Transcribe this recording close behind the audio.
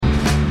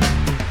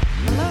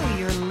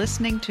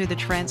listening to the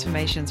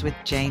Transformations with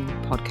Jane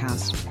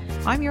podcast.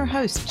 I'm your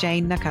host,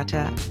 Jane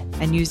Nakata,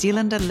 a New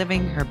Zealander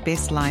living her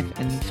best life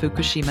in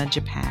Fukushima,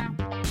 Japan.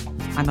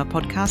 I'm a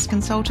podcast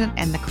consultant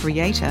and the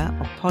creator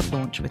of Pod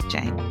Launch with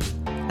Jane,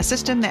 a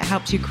system that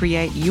helps you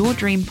create your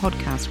dream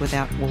podcast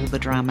without all the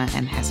drama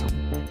and hassle,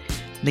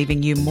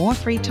 leaving you more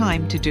free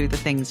time to do the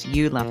things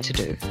you love to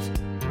do.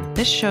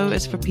 This show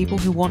is for people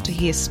who want to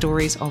hear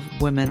stories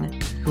of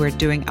women who are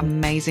doing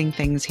amazing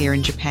things here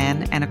in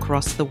Japan and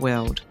across the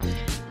world.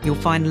 You'll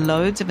find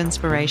loads of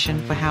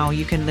inspiration for how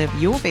you can live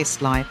your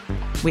best life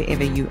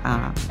wherever you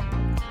are.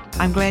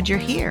 I'm glad you're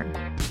here.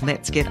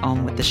 Let's get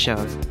on with the show.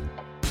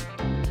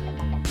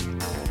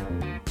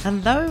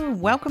 Hello,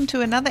 welcome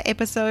to another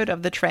episode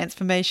of the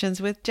Transformations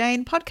with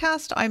Jane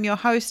podcast. I'm your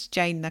host,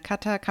 Jane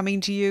Nakata,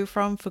 coming to you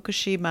from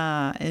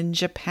Fukushima in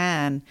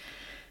Japan.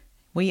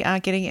 We are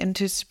getting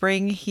into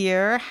spring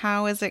here.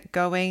 How is it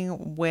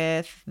going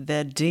with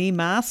the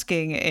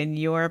demasking in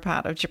your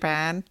part of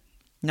Japan?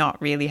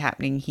 Not really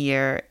happening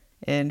here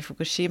in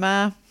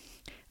Fukushima.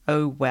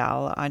 Oh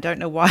well, I don't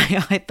know why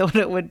I thought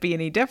it would be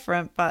any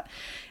different, but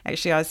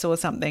actually I saw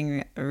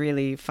something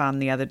really fun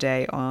the other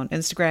day on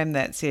Instagram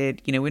that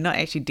said, we're not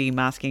actually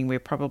demasking, we're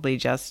probably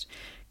just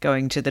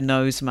going to the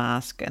nose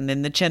mask and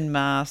then the chin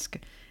mask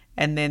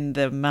and then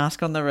the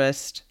mask on the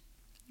wrist.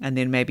 And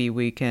then maybe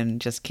we can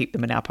just keep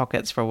them in our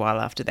pockets for a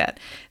while after that.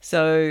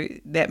 So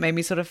that made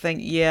me sort of think,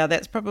 yeah,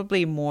 that's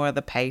probably more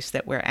the pace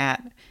that we're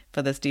at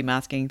for this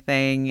demasking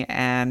thing.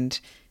 And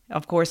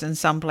of course, in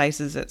some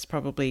places, it's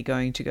probably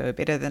going to go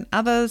better than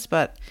others.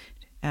 But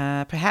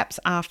perhaps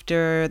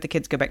after the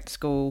kids go back to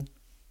school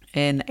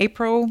in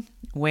April,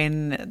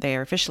 when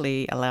they're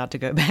officially allowed to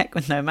go back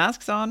with no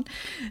masks on,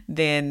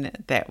 then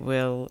that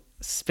will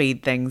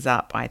speed things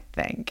up, I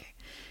think.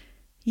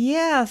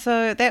 Yeah,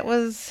 so that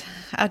was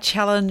a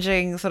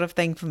challenging sort of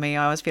thing for me.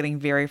 I was feeling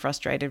very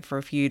frustrated for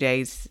a few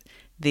days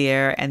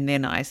there. And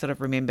then I sort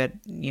of remembered,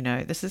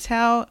 this is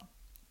how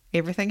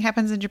everything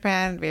happens in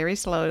Japan, very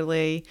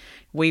slowly.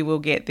 We will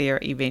get there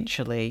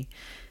eventually.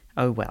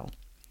 Oh, well.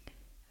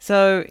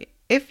 So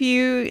if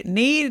you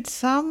need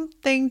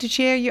something to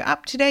cheer you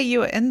up today,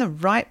 you are in the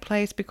right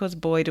place because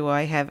boy, do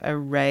I have a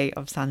ray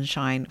of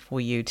sunshine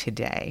for you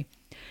today.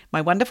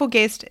 My wonderful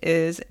guest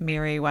is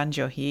Mary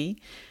Wanjohi.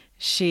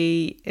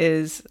 She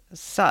is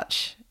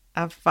such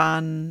a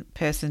fun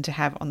person to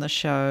have on the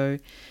show.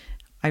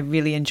 I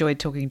really enjoyed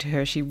talking to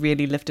her. She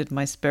really lifted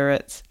my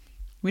spirits.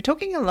 We're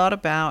talking a lot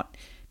about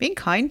being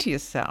kind to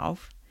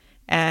yourself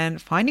and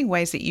finding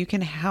ways that you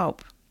can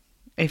help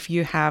if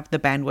you have the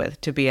bandwidth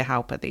to be a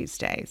helper these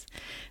days.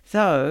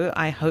 So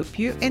I hope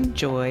you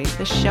enjoy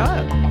the show.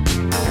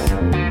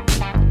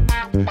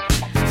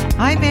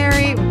 Hi,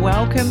 Mary.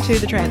 Welcome to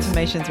the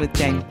Transformations with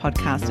Jane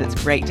podcast. It's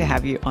great to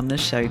have you on the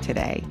show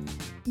today.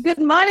 Good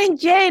morning,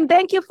 Jane.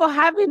 Thank you for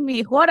having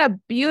me. What a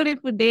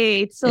beautiful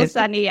day. It's so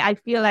sunny. I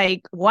feel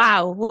like,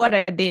 wow, what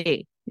a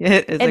day.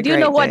 It is and do you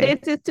know what day.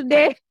 It is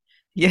today?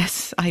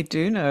 Yes, I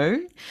do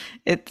know.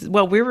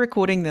 We're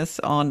recording this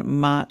on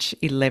March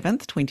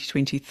 11th,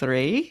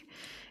 2023.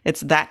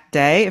 It's that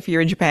day. If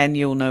you're in Japan,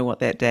 you'll know what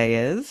that day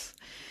is.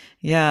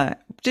 Yeah.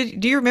 Do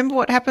you remember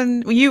what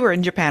happened? Well, you were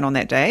in Japan on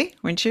that day,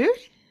 weren't you?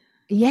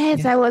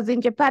 Yes, Yeah. I was in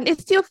Japan. It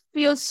still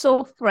feels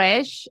so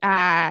fresh,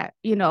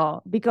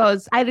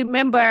 because I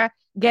remember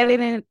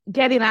getting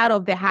out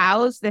of the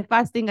house. The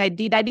first thing I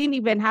didn't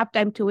even have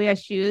time to wear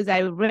shoes.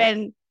 I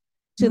ran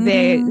to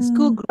the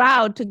school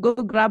ground to go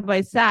grab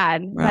my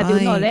son, but they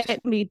did not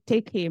let me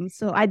take him.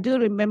 So I do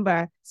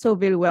remember so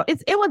very well.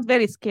 It was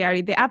very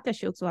scary. The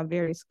aftershocks were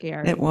very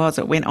scary. It was.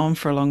 It went on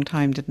for a long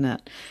time, didn't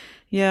it?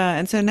 Yeah.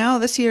 And so now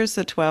this year is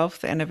the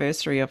 12th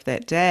anniversary of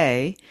that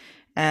day.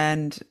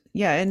 And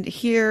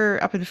here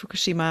up in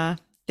Fukushima,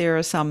 there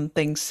are some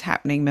things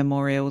happening,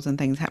 memorials and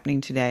things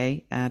happening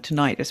today,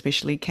 tonight,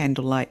 especially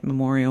candlelight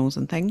memorials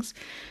and things.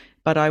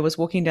 But I was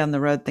walking down the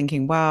road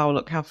thinking, wow,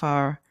 look how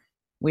far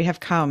we have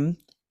come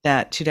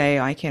that today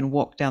I can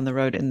walk down the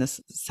road in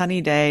this sunny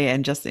day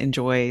and just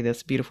enjoy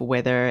this beautiful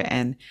weather.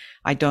 And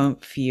I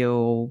don't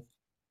feel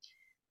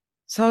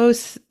so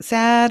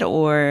sad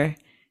or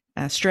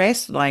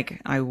stress like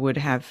I would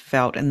have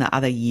felt in the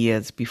other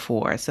years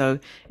before. So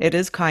it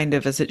is kind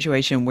of a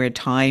situation where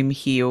time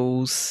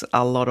heals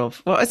a lot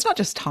of, well, it's not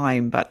just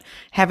time, but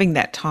having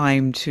that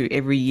time to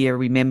every year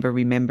remember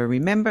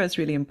is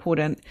really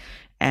important.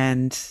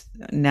 And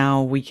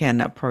now we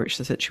can approach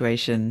the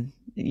situation.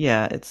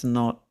 Yeah,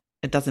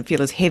 it doesn't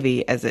feel as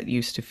heavy as it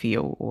used to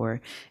feel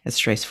or as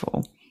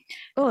stressful.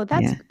 Oh,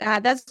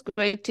 that's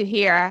great to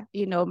hear.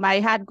 My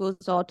heart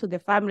goes out to the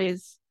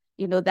families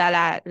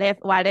that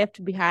were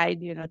left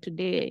behind,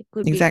 today.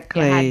 Could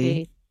exactly. be a hard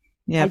day.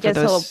 Yeah,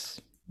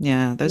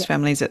 for those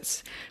families,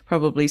 it's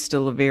probably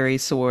still a very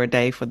sore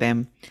day for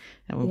them.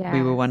 Yeah.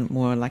 We were one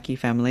more lucky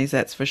families,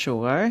 that's for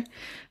sure.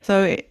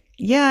 So,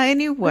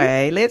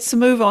 anyway, let's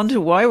move on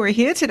to why we're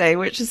here today,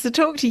 which is to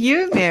talk to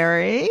you,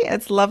 Mary.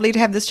 It's lovely to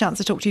have this chance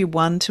to talk to you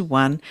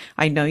one-to-one.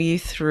 I know you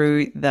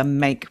through the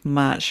Make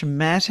March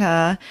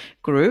Matter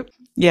group.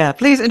 Yeah,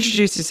 please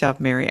introduce yourself,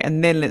 Mary,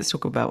 and then let's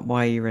talk about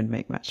why you're in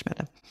Make Much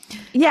Matter.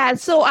 Yeah,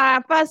 so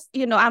first,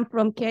 I'm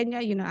from Kenya.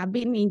 I've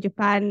been in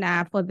Japan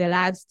for the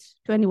last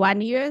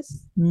 21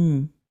 years.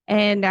 Mm.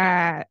 And,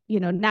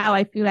 now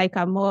I feel like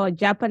I'm more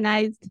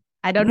Japanized.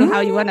 I don't know how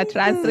you want to Mm,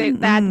 translate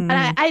that. But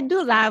I, mm. I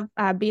do love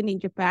being in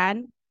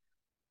Japan.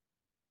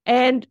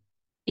 And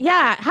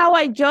yeah, how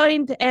I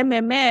joined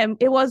MMM,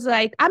 it was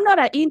like, I'm not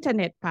an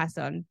internet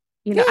person.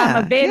 I'm a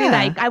Yeah, very yeah.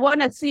 like, I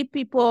want to see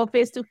people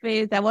face to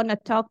face. I want to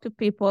talk to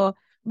people.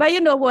 But,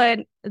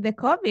 when the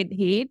COVID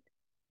hit,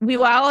 we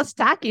were all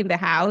stuck in the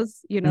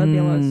house. There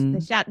was the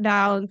Mm.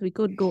 shutdowns. We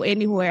could go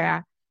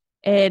anywhere.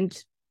 And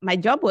my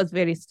job was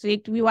very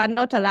strict. We were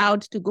not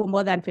allowed to go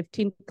more than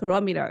 15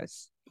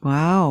 kilometers.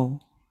 Wow.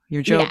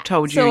 Your Yeah. job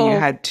told you So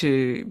had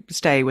to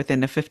stay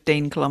within a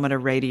 15-kilometer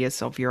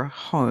radius of your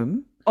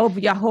home. of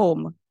your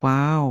home.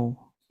 Wow.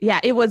 Yeah,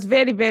 it was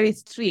very, very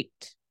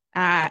strict.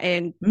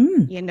 And,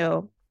 Mm. you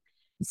know,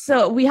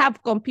 so we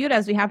have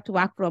computers, we have to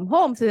work from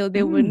home so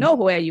they will Mm. know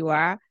where you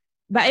are.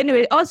 But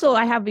anyway, also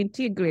I have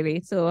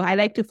integrity. So I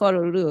like to follow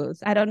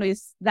rules. I don't know if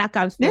that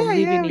comes from Yeah,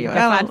 living yeah. in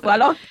Japan Well, for a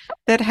long time.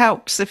 that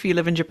helps if you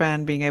live in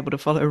Japan being able to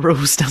follow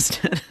rules,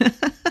 doesn't it?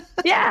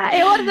 Yeah,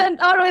 it wasn't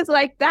always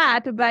like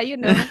that, but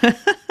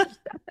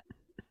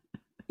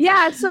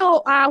yeah,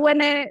 so when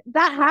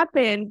that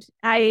happened,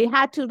 I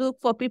had to look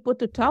for people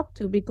to talk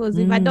to because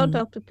if I don't Mm.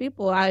 talk to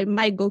people, I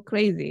might go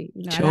crazy.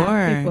 I love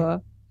Sure.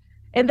 people.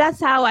 And that's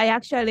how I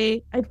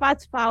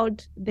first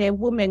found the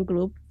women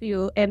group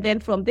few. And then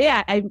from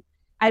there,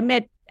 I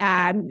met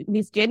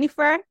Miss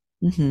Jennifer.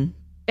 Mm-hmm.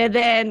 And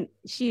then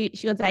she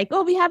was like,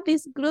 oh, we have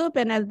this group.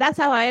 And that's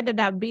how I ended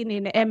up being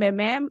in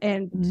MMM.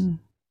 And Mm.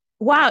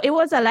 wow, it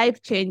was a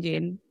life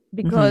changing Mm-hmm.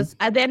 because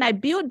then I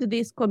built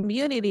this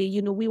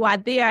community. We were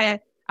there.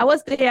 I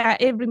was there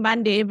every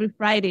Monday, every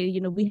Friday.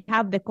 We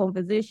have the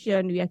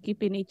conversation. We are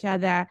keeping each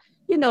other,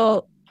 you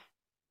know,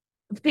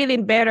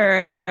 feeling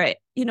better,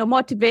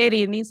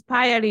 motivating,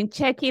 inspiring,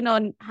 checking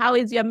on how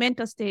is your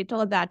mental state,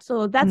 all that.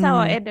 So that's how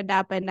I Mm. ended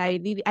up. And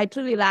I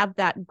truly love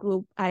that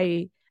group.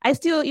 I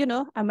still,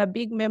 I'm a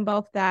big member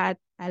of that.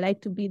 I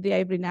like to be there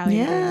every now and then.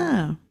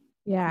 Yeah.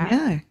 Yeah.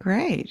 Yeah,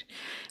 great.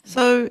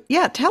 So,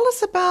 yeah, tell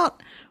us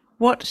about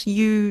what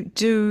you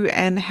do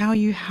and how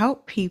you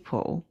help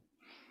people.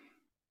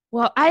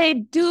 Well,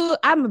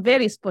 I'm a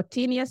very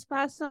spontaneous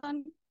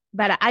person,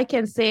 but I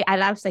can say I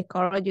love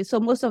psychology. So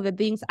most of the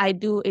things I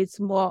do is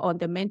more on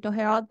the mental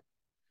health.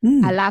 I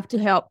Mm. love to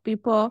help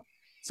people.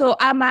 So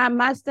I'm a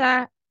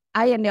master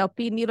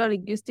INLP, neuro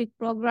linguistic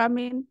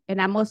programming,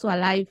 and I'm also a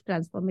life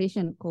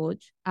transformation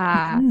coach.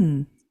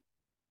 Mm.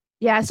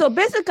 Yeah, so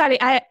basically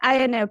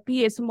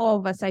INLP is more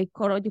of a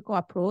psychological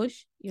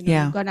approach. You're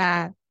Yeah.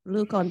 gonna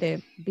look on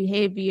the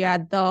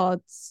behavior,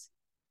 thoughts,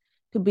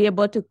 to be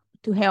able to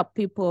help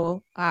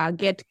people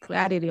get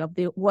clarity of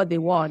what they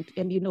want.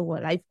 And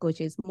what life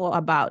coach is more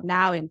about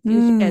now and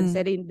future and Mm.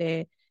 setting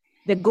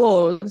the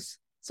goals.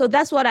 So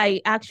that's what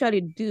I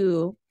actually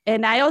do.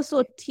 And I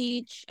also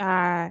teach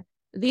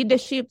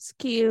leadership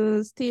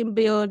skills, team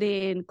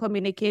building,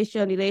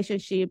 communication,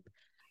 relationship,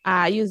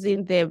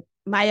 using the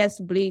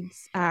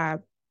Myers-Briggs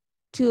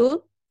tool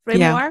Yeah.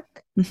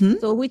 framework. Mm-hmm.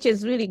 So, which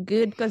is really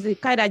good because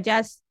it kind of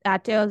just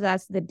tells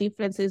us the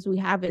differences we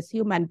have as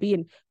human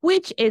beings,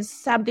 which is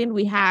something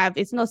we have.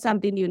 It's not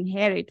something you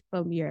inherit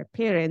from your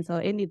parents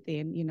or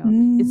anything,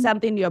 it's Mm.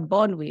 something you're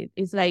born with.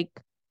 It's like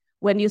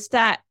when you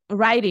start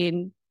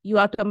writing, you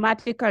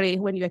automatically,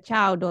 when you're a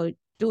child or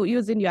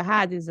using your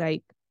hands, is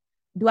like,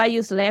 do I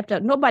use left?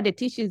 Nobody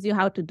teaches you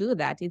how to do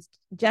that. It's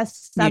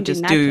just You something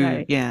just do,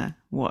 natural. yeah,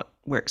 what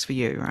works for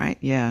you, right?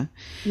 Yeah.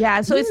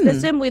 Yeah, so it's the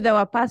Mm. same with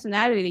our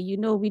personality.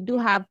 We do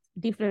have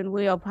different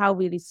way of how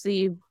we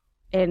receive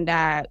and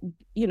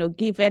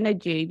give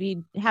energy.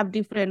 We have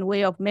different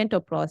way of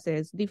mental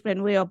process,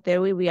 different way of the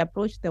way we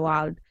approach the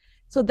world.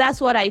 So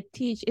that's what I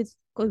teach. It's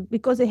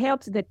because it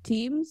helps the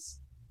teams,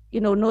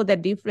 know the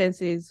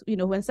differences.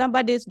 When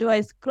somebody's door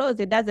is closed,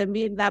 it doesn't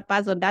mean that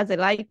person doesn't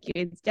like you.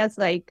 It's just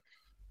like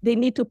they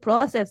need to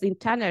process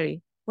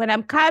internally. When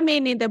I'm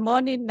coming in the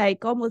morning,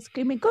 like almost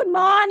screaming, good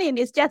morning.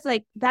 It's just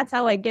like, that's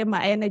how I get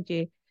my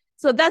energy.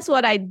 So that's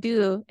what I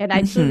do. And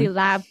I truly Mm-hmm.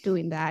 love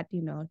doing that, to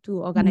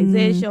Mm.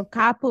 organization,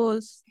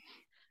 couples.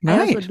 I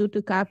also Right. do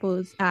to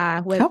couples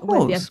when they're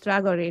Couples.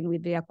 struggling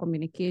with their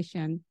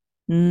communication.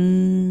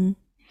 Mm.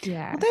 Well,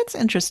 Yeah. that's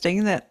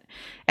interesting that,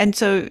 and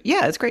so,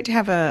 yeah, it's great to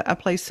have a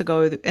place to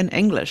go in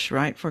English,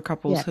 right, for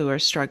couples Yeah. who are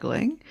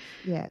struggling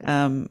Yes.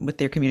 with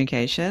their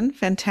communication.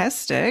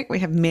 Fantastic. We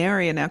have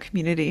Mary in our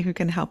community who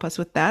can help us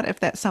with that if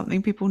that's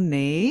something people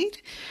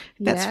need.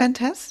 That's Yeah.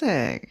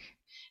 fantastic.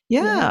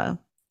 Yeah. Yeah.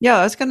 Yeah,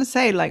 I was going to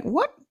say, like,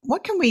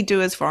 what can we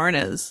do as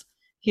foreigners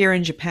here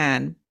in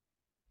Japan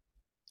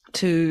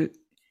to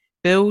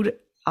build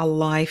a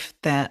life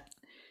that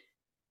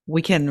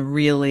we can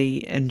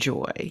really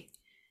enjoy?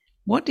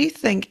 What do you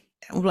think?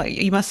 Like,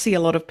 you must see a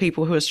lot of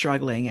people who are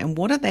struggling, and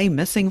what are they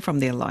missing from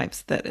their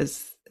lives that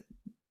is,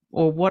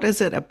 or what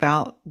is it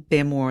about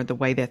them or the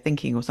way they're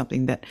thinking or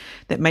something that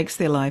makes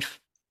their life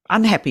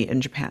unhappy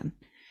in Japan?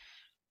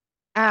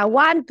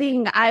 One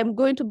thing I'm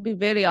going to be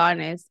very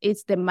honest,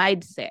 it's the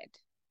mindset.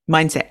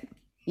 Mindset.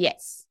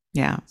 Yes.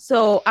 Yeah.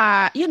 So,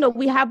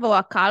 we have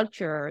our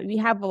culture, we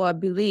have our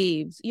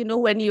beliefs.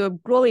 When you're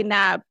growing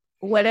up,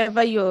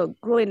 wherever you're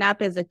growing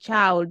up as a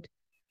child,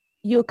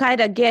 you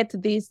kind of get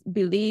these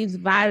beliefs,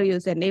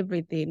 values, and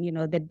everything,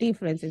 the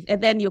differences.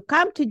 And then you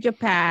come to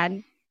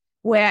Japan,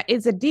 where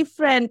it's a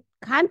different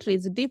country,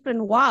 it's a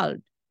different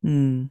world.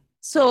 Mm.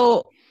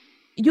 So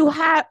you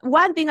have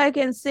one thing I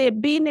can say,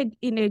 being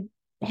in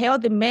a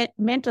healthy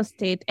mental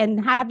state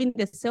and having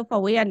the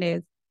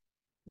self-awareness,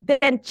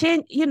 then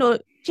changing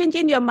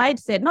your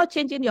mindset, not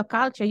changing your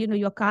culture,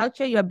 your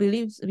culture, your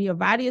beliefs, your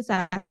values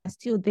are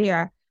still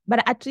there,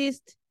 but at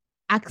least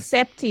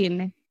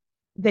accepting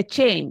the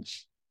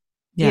change,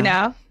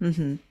 Yeah.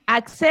 Mm-hmm.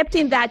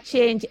 accepting that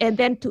change and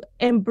then to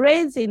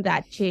embracing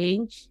that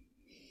change.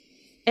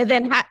 And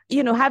then,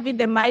 having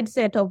the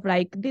mindset of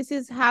like, this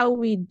is how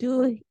we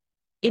do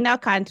in our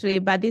country,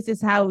 but this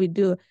is how we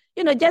do,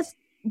 just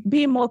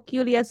be more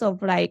curious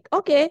of like,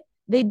 okay,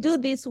 they do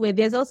this way.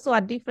 There's also a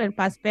different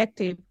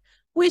perspective,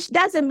 which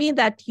doesn't mean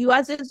that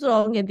yours is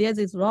wrong and theirs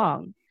is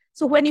wrong.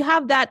 So when you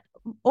have that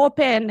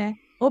open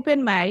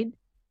mind,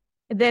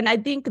 then I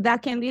think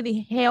that can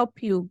really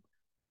help you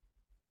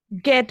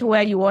get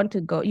where you want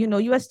to go.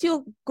 You are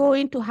still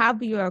going to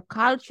have your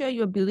culture,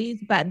 your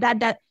beliefs, but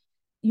that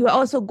you are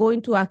also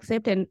going to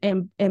accept and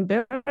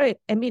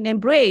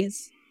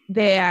embrace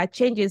the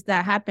changes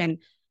that happen.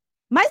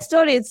 My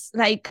story is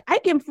like, I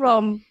came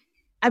from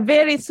a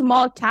very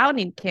small town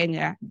in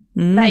Kenya.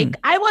 Like,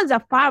 I was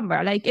a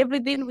farmer. Like,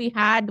 everything we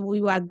had,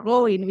 we were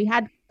growing. We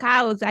had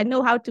cows. I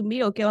know how to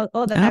milk,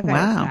 all that Oh, kind of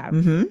wow. stuff.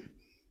 Mm-hmm.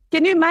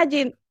 Can you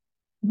imagine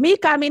me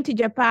coming to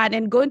Japan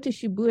and going to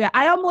Shibuya?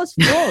 I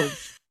almost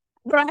froze.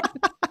 Right?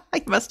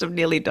 I must have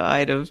nearly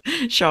died of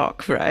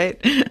shock, right?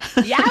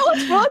 Yeah, I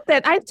was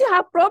frozen. I still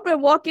have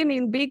problem walking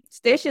in big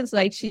stations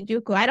like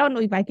Shinjuku. I don't know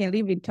if I can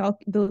live in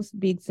those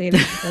big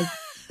cities because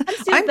I'm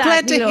still I'm that,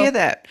 glad to hear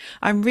that.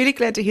 I'm really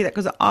glad to hear that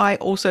because I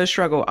also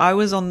struggle. I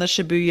was on the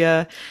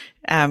Shibuya,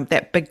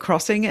 that big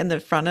crossing in the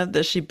front of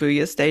the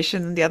Shibuya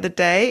station the other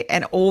day,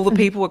 and all the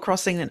people were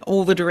crossing in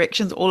all the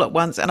directions all at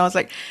once. And I was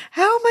like,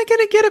 how am I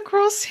going to get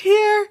across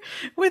here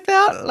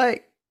without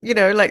like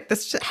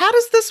this? How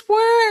does this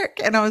work?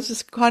 And I was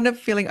just kind of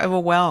feeling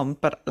overwhelmed.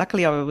 But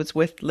luckily, I was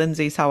with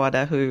Lindsay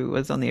Sawada, who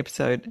was on the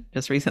episode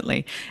just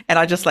recently, and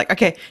I just like,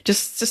 okay,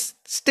 just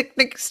stick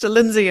next to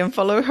Lindsay and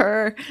follow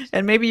her,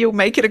 and maybe you'll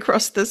make it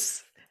across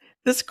this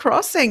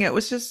crossing. It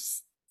was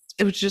just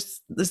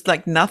this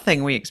like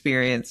nothing we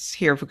experience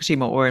here in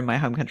Fukushima or in my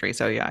home country.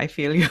 So yeah, I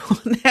feel you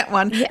on that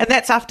one. Yeah, And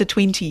that's after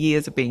 20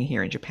 years of being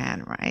here in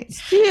Japan, right?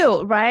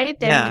 still, right?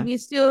 Yeah. And we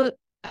still,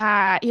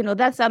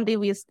 that's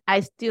something I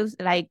still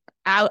like.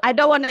 I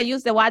don't want to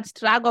use the word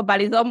struggle,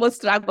 but it's almost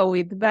struggle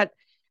with. But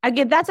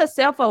again, that's a It's a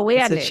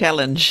self-awareness.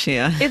 challenge,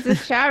 yeah. It's a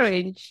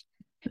challenge.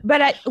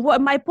 But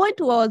what my point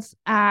was,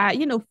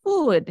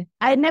 food.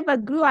 I never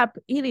grew up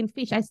eating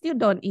fish. I still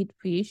don't eat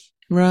fish.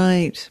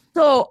 Right.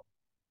 So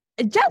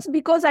just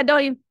because I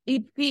don't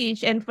eat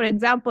fish, and for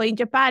example, in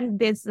Japan,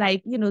 there's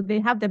like, they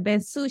have the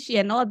best sushi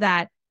and all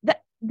that,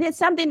 there's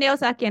something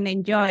else I can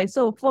enjoy.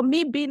 So for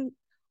me, being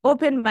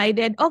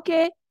open-minded,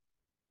 okay,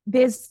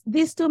 there's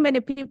these too many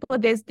people,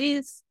 there's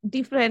this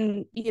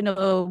different,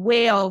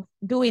 way of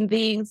doing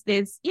things.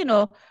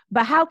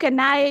 But how can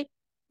I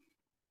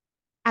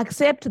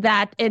accept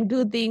that and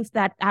do things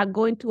that are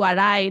going to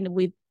align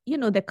with,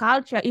 the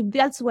culture, if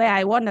that's where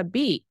I want to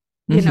be,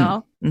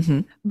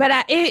 Mm-hmm.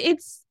 but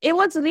it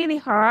was really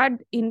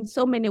hard in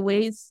so many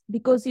ways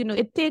because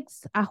it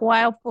takes a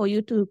while for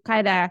you to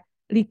kind of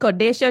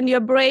recondition your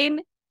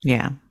brain.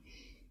 Yeah.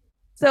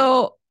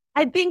 So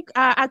I think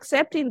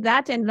accepting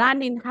that and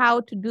learning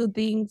how to do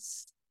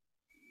things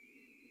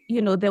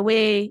the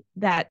way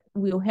that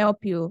will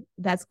help you,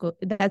 that's good.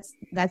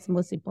 That's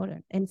most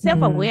important. And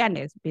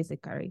self-awareness,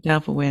 basically.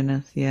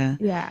 Self-awareness, yeah.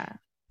 Yeah.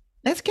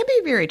 That can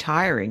be very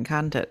tiring,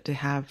 can't it, to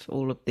have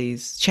all of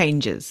these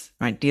changes,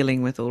 right?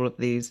 Dealing with all of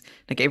these,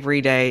 like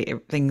every day,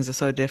 things are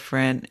so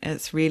different.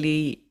 It's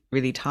really,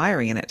 really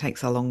tiring, and it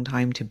takes a long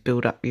time to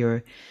build up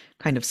your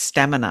kind of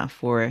stamina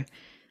for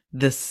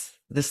this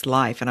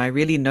life. And I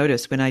really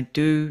notice when I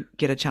do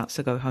get a chance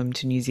to go home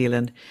to New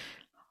Zealand,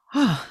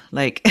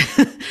 like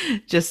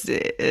just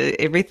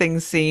everything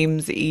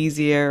seems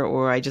easier,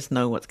 or I just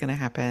know what's going to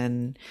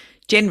happen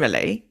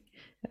generally.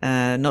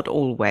 Not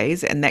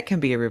always, and that can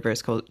be a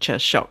reverse culture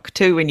shock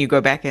too when you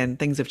go back and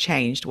things have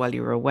changed while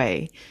you're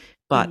away.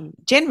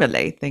 But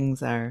generally,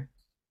 things are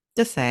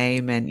the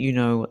same, and you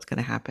know what's going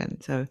to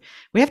happen. So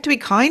we have to be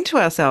kind to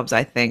ourselves,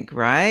 I think,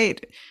 right?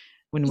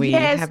 When we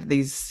Yes. have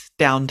these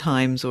down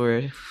times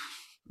or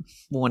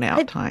worn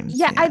out times.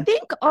 Yeah, I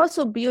think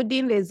also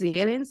building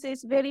resilience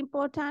is very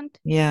important.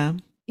 Yeah.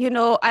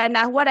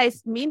 And what I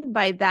mean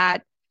by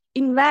that,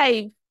 in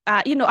life,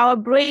 our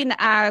brain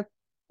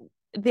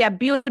they are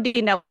built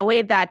in a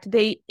way that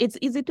it's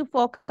easy to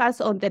focus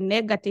on the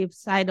negative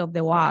side of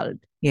the world.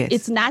 Yes.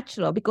 It's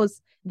natural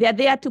because they're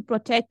there to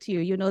protect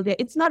you.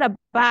 It's not a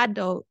bad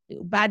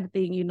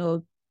thing,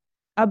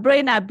 our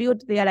brain are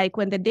built there, like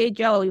when the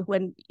danger or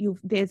when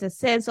there's a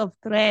sense of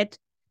threat,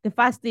 the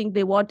first thing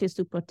they want is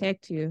to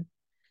protect you.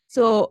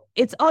 So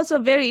it's also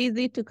very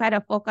easy to kind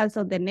of focus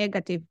on the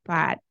negative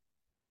part.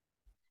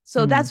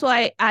 So that's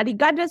why,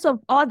 regardless of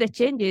all the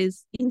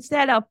changes,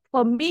 instead of,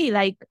 for me,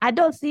 like, I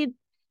don't see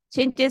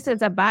changes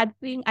as a bad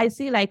thing. I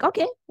see like,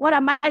 okay, what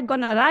am I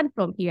going to learn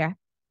from here?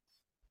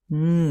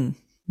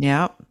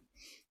 Yeah.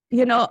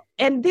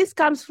 And this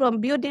comes from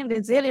building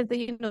resilience,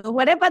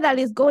 whatever that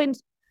is going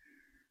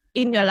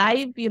in your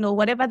life,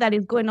 whatever that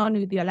is going on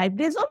with your life,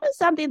 there's always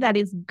something that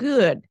is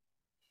good.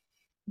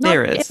 Not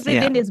There is.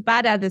 everything is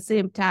bad at the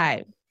same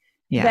time.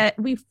 Yeah. That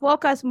we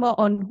focus more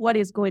on what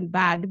is going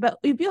bad. But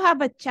if you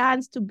have a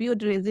chance to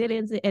build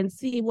resilience and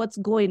see what's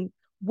going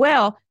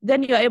well,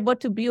 then you're able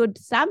to build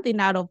something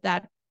out of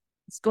that.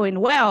 It's going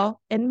well,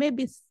 and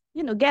maybe,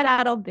 get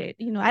out of it.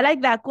 I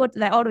like that quote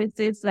that always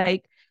says,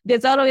 like,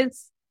 there's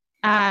always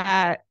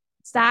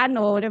sun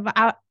or whatever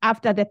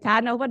after the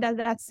tunnel. What does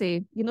that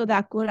say? You know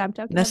that quote I'm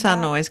talking The about? sun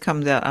always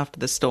comes out after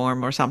the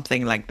storm or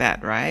something like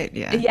that, right?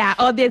 Yeah. Yeah.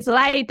 Or there's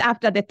light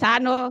after the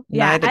tunnel.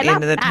 Yeah. Light at I the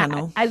end love of the that.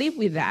 tunnel. I live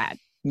with that.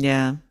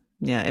 Yeah.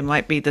 Yeah. It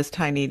might be this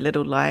tiny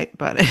little light,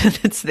 but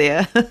it's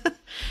there.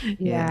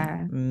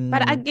 Yeah.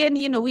 But again,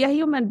 we are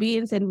human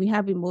beings and we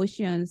have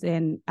emotions.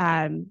 And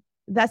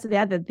that's the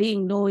other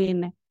thing,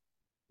 knowing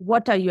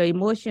what are your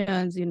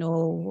emotions,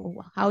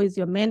 how is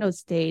your mental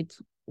state?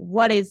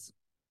 What is,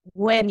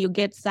 when you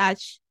get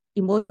such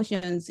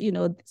emotions,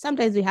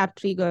 sometimes you have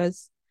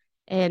triggers.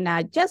 And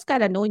just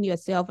kind of knowing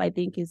yourself, I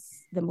think, is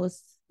the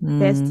most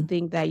best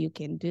thing that you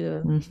can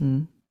do.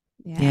 Mm-hmm.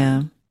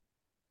 Yeah.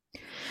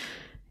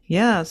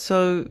 Yeah.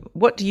 So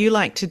what do you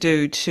like to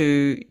do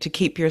to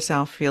keep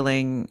yourself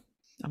feeling,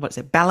 what's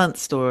it,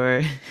 balanced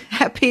or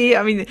happy?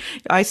 I mean,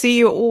 I see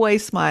you're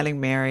always smiling,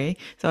 Mary.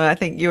 So I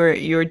think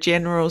your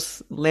general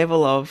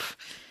level of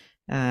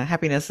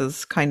happiness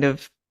is kind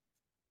of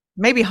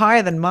maybe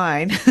higher than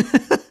mine,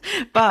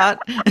 but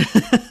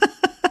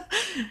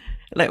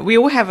like we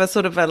all have a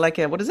sort of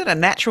what is it, a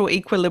natural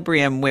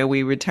equilibrium where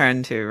we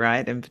return to,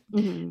 right? And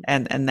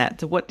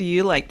that. What do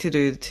you like to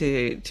do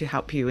to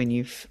help you when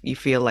you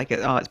feel like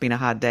it's been a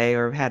hard day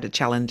or had a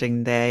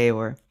challenging day?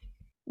 Or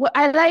Well,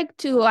 I like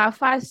to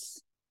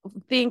first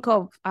think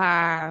of,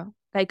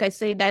 like I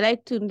said, I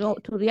like to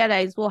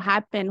realize what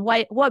happened,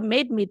 what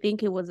made me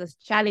think it was a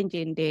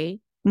challenging day.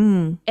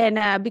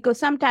 And because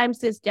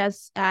sometimes it's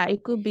just,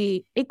 it could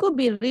be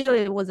really,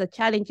 it was a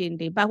challenging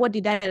day, but what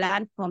did I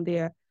learn from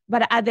there?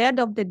 But at the end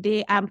of the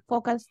day, I'm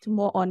focused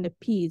more on the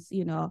peace.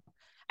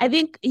 I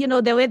think,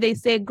 the way they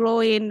say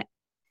growing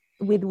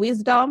with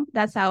wisdom,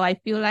 that's how I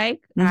feel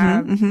like.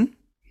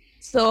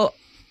 So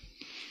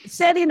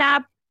setting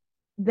up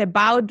the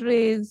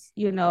boundaries,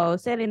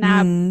 setting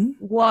up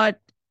what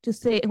to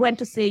say, when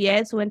to say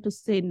yes, when to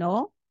say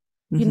no,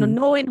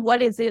 knowing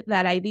what is it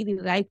that I really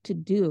like to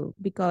do.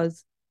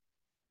 Because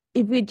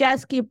if we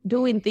just keep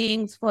doing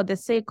things for the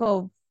sake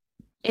of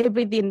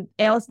everything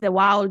else, the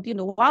world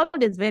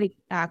is very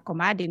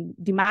demanding.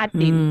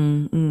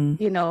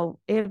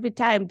 Every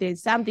time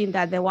there's something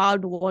that the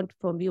world wants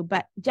from you,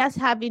 but just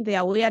having the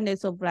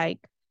awareness of, like,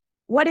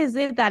 what is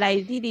it that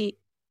I really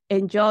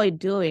enjoy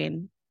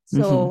doing?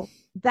 So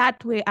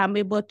that way I'm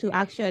able to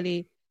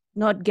actually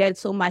not get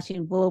so much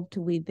involved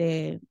with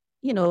the,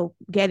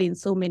 getting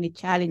so many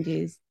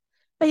challenges.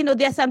 But,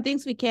 there are some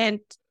things we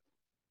can't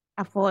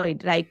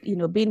afford, like,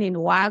 being in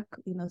work.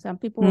 Some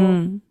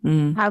people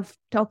have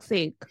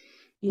toxic,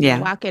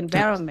 work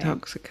environment.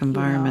 Toxic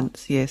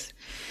environments, yes.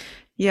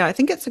 Yeah, I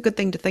think it's a good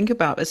thing to think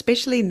about,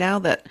 especially now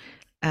that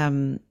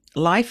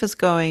life is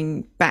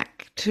going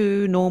back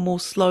to normal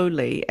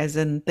slowly, as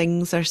in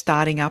things are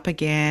starting up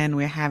again.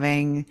 We're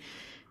having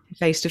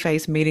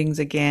face-to-face meetings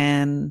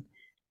again.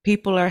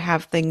 People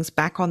have things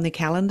back on the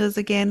calendars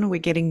again.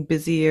 We're getting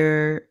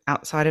busier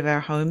outside of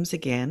our homes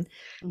again.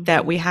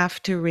 That we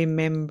have to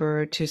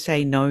remember to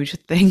say no to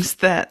things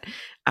that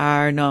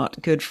are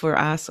not good for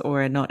us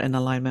or are not in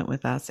alignment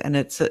with us. And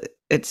it's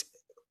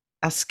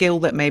a skill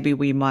that maybe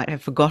we might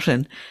have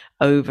forgotten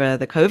over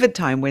the COVID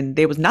time, when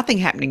there was nothing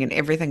happening and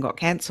everything got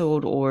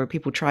cancelled, or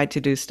people tried to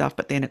do stuff,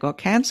 but then it got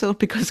cancelled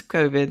because of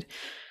COVID.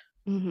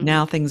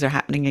 Now things are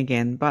happening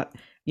again. But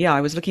yeah,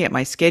 I was looking at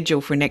my schedule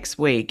for next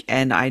week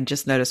and I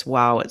just noticed,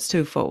 wow, it's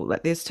too full.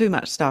 Like, there's too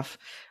much stuff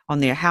on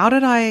there. How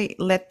did I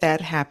let that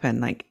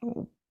happen? Like,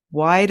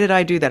 why did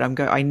I do that?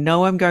 I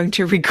know I'm going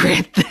to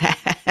regret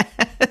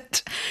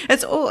that.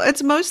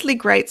 It's mostly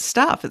great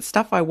stuff. It's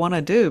stuff I want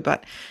to do,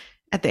 but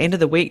at the end of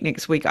the week,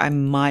 next week, I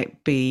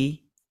might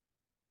be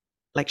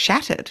like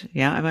shattered.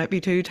 Yeah, I might be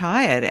too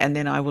tired. And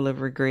then I will have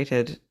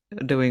regretted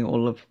doing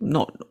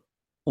not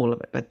all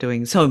of it, but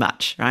doing so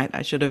much, right?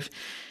 I should have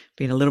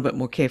been a little bit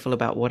more careful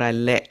about what I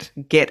let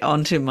get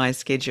onto my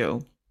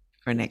schedule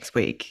for next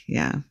week.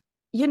 Yeah.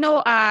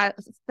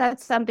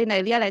 That's something I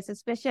realized,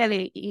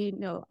 especially,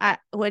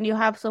 when you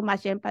have so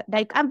much empathy.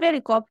 Like, I'm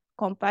very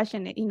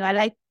compassionate, I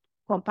like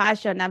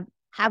compassion.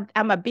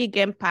 I'm a big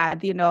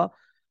empath,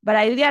 but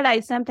I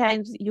realize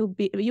sometimes you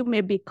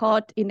may be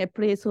caught in a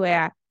place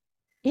where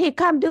hey,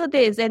 come do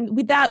this. And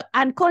without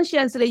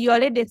unconsciously, you're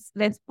already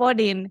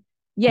responding,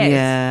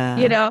 yes,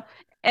 you Yeah. know.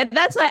 And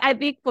that's why I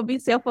think for me,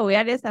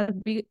 self-awareness has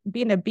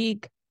been a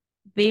big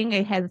thing.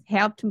 It has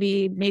helped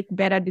me make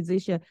better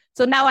decisions.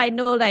 So now I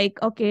know,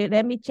 like, okay,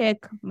 let me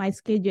check my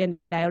schedule and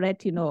I'll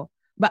let you know.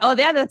 But on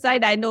the other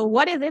side, I know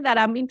what is it that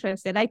I'm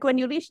interested. Like when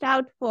you reached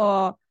out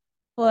for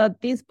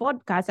this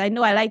podcast, I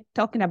know I like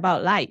talking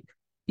about life.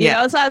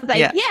 Yeah. So I was like,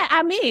 Yeah. yeah,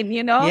 I'm in.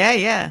 Yeah.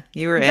 Yeah.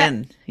 You were But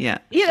in. Yeah.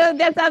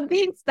 there's some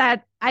things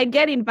that I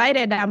get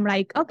invited. I'm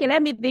like, okay,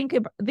 let me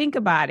think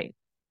about it.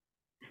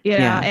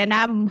 Yeah. And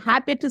I'm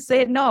happy to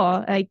say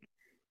no. Like,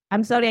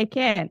 I'm sorry, I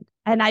can't,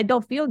 and I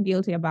don't feel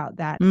guilty about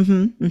that. Mm-hmm.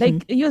 Mm-hmm.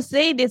 Like you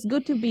said, it's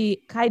good to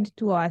be kind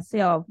to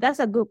ourselves. That's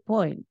a good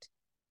point.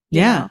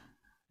 You Yeah. know,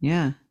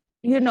 Yeah.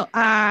 you know,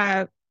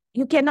 uh,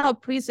 you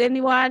cannot please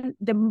anyone.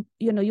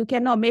 You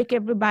cannot make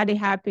everybody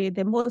happy.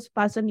 The most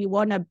person you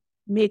want to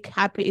make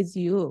happy is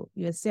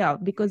yourself,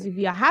 because if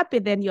you're happy,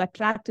 then you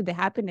attract the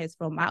happiness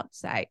from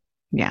outside.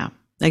 Yeah.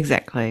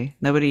 Exactly.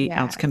 Nobody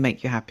else Yeah, can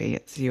make you happy.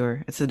 It's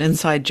an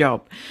inside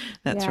job.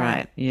 That's yeah,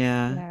 right.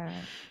 Yeah.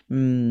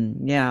 yeah.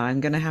 Yeah. I'm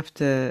going to have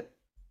to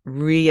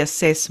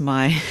reassess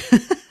my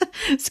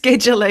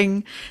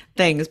scheduling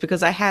things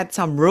because I had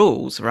some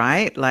rules,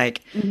 right?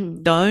 Like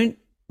Mm-hmm. don't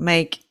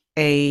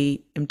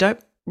don't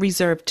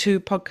reserve two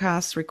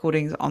podcast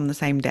recordings on the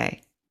same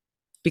day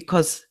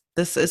because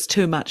this is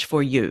too much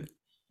for you.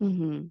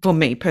 Mm-hmm. For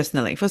me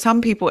personally. For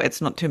some people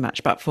it's not too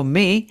much, but for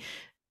me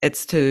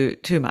it's too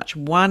much.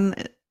 One,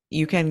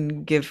 you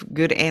can give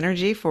good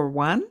energy for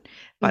one,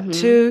 but Mm-hmm.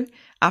 two,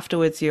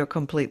 afterwards you're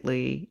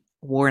completely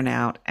worn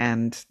out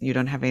and you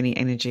don't have any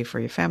energy for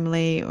your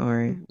family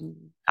or Mm-hmm.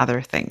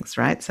 other things,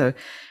 right? So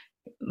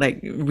like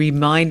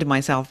remind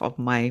myself of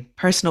my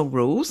personal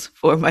rules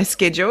for my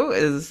schedule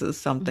is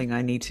something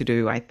I need to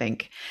do, I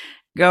think,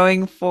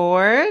 going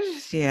forward.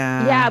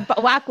 Yeah, Yeah.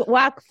 but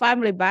work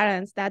family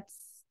balance.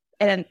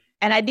 And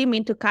I didn't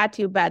mean to cut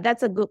you, but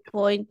that's a good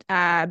point.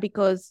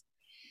 Because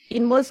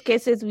in most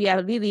cases we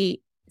are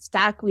really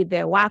stuck with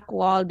the work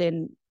world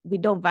and we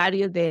don't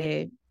value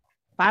the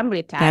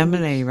family time,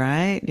 Family, which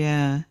right?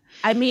 Yeah.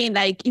 I mean,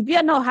 like if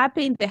you're not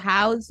happy in the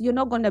house, you're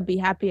not gonna be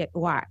happy at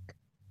work.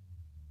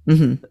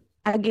 Mm-hmm.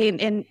 Again,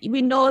 and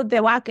we know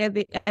the work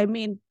ethic, I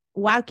mean,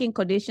 working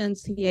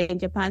conditions here in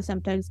Japan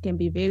sometimes can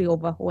be very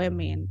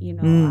overwhelming,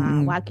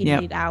 Mm-hmm. working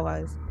Yep. 8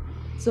 hours.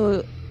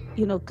 So,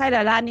 kind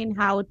of learning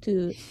how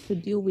to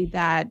deal with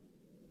that,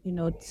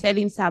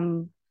 setting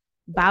some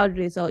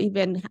boundaries or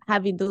even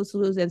having those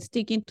rules and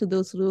sticking to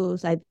those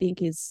rules, I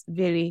think is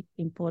very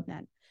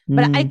important.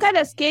 But I Mm. kind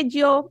of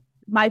schedule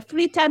my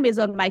free time is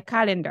on my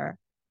calendar.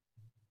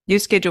 You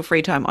schedule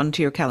free time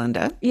onto your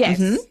calendar. Mm-hmm. Yes.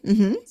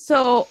 Mm-hmm.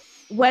 So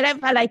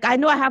whenever, like, I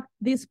know I have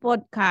this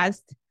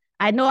podcast,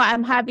 I know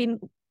I'm having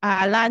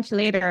lunch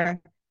later,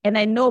 and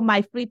I know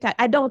my free time.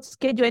 I don't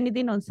schedule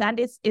anything on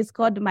Sundays. It's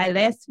called my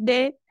rest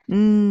day.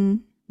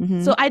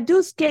 Mm-hmm. So I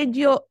do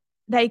schedule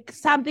like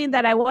something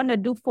that I want to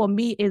do for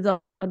me is on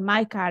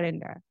my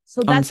calendar.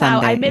 So On that's how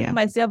I Sunday, make yeah.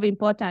 myself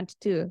important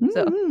too.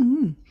 So,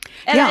 Mm-hmm.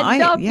 and Yeah, I I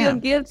don't feel yeah.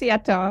 guilty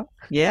at all.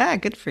 Yeah,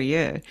 good for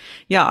you.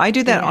 Yeah, I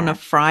do that on a Yeah.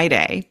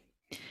 Friday.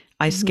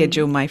 I Mm-hmm.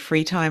 schedule my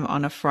free time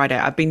on a Friday.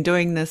 I've been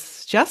doing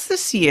this just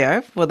this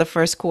year. For the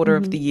first quarter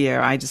of Mm-hmm. the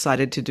year, I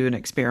decided to do an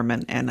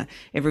experiment. And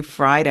every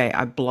Friday,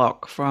 I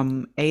block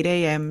from 8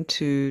 a.m.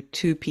 to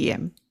 2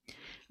 p.m.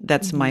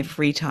 That's my Mm-hmm.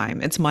 free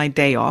time. It's my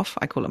day off.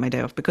 I call it my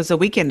day off because the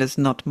weekend is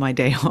not my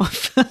day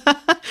off.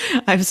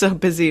 I'm so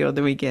busy on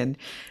the weekend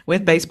with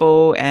Mm-hmm.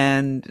 baseball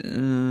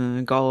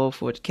and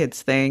golf or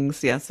kids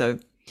things. Yeah, so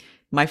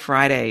my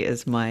Friday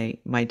is my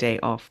day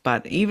off.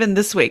 But even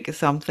this week,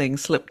 something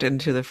slipped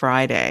into the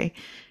Friday.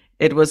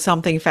 It was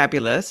something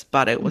fabulous,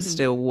 but it was Mm-hmm.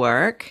 still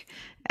work.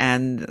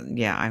 And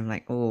yeah, I'm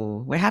like,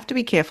 oh, we have to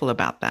be careful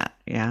about that.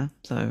 Yeah,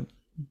 so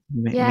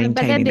Yeah, but then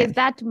maintaining there's it.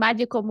 that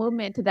magical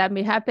moment that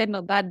may happen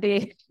on that day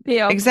off that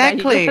you're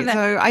Exactly. gonna.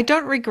 So I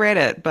don't regret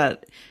it,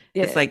 but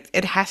it's Yeah. like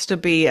it has to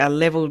be a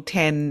level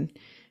 10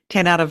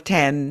 out of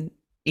 10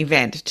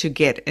 event to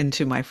get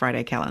into my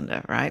Friday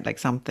calendar, right? Like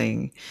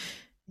something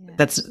Yeah.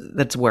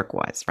 that's work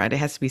wise, right? It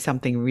has to be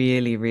something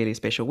really, really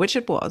special, which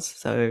it was.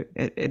 So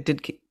it did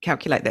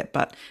calculate that,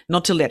 but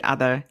not to let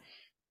other,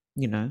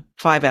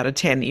 5 out of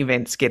 10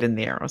 events get in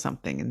there or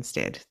something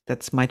instead.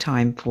 That's my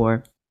time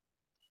for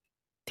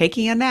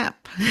taking a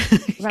nap,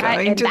 Right.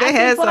 going And to the that's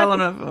hair important.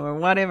 salon or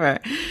whatever,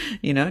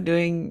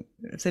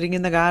 sitting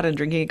in the garden,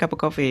 drinking a cup of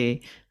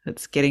coffee.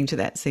 It's getting to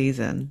that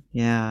season.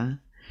 Yeah.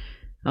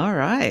 All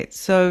right.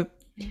 So,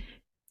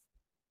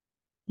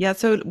 yeah,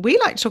 so we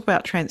like to talk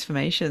about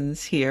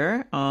transformations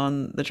here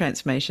on the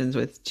Transformations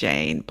with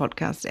Jane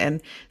podcast.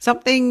 And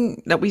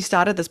something that we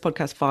started this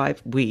podcast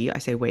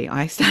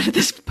I started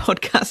this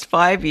podcast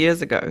 5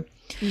 years ago.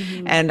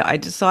 Mm-hmm. And I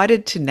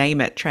decided to name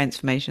it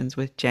Transformations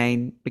with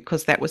Jane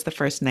because that was the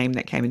first name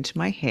that came into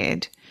my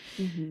head,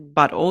 Mm-hmm.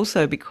 but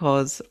also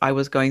because I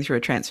was going through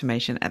a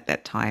transformation at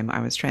that time. I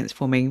was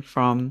transforming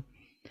from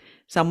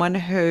someone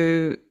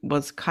who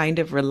was kind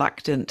of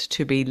reluctant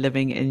to be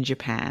living in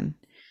Japan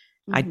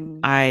Mm-hmm.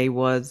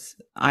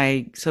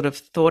 I sort of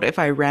thought if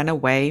I ran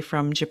away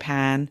from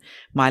Japan,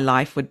 my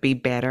life would be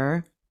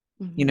better.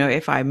 You know, Mm-hmm.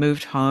 if I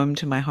moved home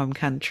to my home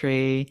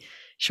country,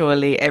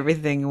 surely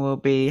everything will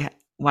be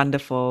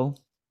wonderful.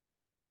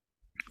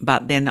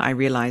 But then I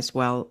realized,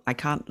 well, I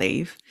can't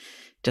leave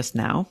just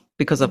now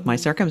because of my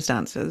Mm-hmm.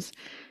 circumstances.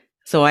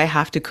 So I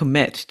have to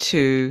commit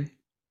to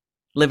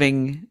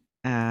living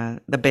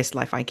the best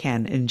life I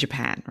can in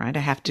Japan, right? I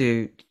have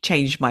to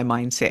change my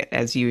mindset,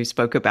 as you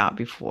spoke about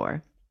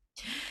before.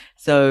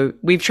 So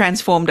we've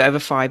transformed over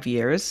 5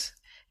 years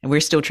and we're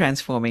still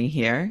transforming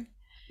here.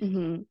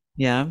 Mm-hmm.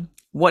 Yeah.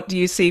 What do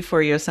you see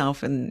for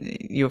yourself in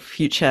your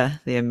future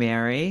there,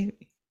 Mary?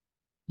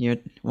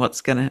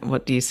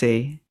 What do you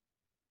see?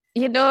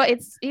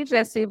 It's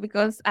interesting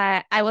because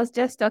I was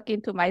just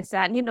talking to my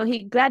son.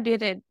 He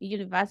graduated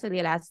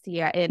university last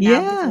year and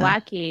now he's Yeah.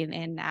 working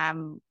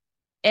and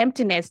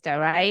empty nester,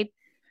 right?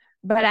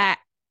 But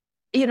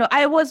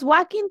I was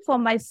working for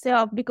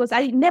myself because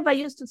I never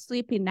used to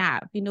sleep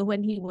enough.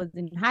 When he was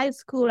in high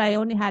school, I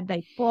only had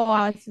like 4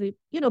 hours sleep,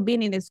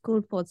 being in the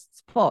school for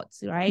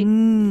sports, right?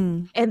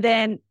 Mm. And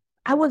then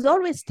I was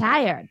always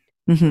tired.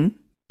 Mm-hmm.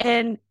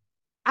 And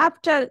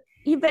after,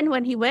 even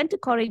when he went to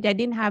college, I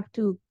didn't have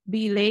to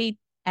be late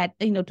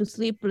to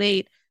sleep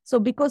late. So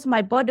because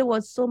my body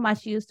was so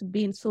much used to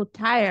being so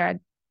tired,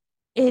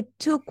 it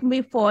took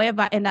me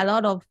forever and a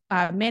lot of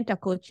mental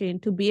coaching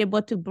to be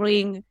able to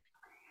bring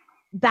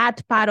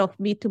that part of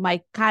me to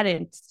my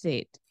current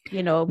state. We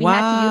had to use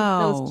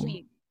those Wow.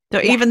 three. So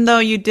Yeah. even though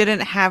you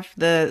didn't have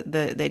the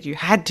that you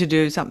had to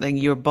do something,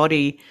 your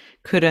body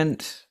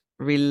couldn't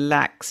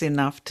relax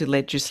enough to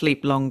let you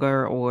sleep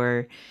longer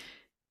or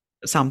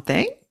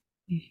something.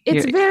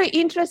 It's You very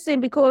interesting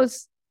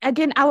because,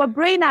 again, our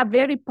brain are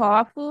very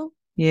powerful.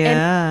 And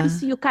yeah.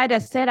 once you kind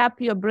of set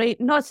up your brain,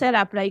 not set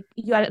up, like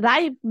your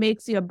life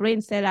makes your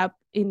brain set up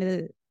in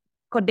a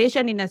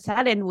condition in a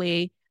certain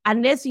way,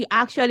 unless you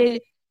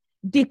actually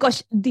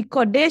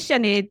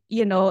decondition it,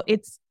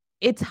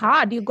 it's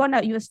hard.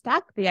 You're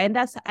stuck there. And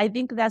I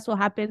think that's what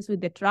happens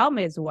with the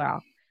trauma as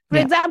well. For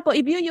Yeah. example,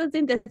 if you're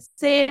using the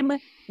same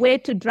way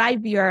to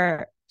drive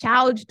your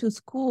child to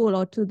school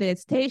or to the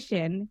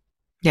station,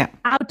 Yeah.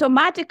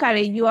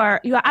 automatically you are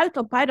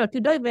autopilot.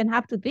 You don't even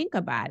have to think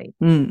about it.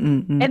 Mm,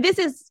 mm, mm. And this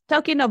is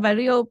talking of a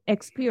real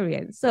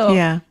experience. So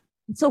Yeah.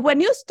 so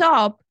when you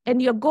stop and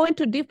you're going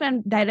to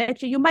different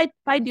direction, you might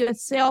find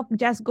yourself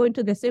just going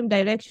to the same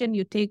direction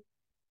you take.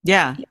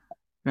 Yeah. So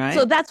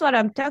Right? that's what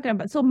I'm talking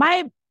about. So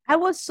I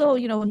was so,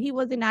 he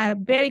was in a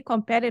very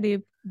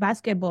competitive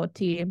basketball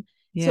team.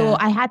 So Yeah.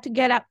 I had to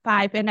get up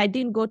 5 and I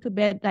didn't go to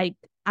bed like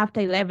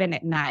after 11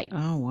 at night.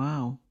 Oh,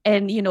 wow.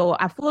 And,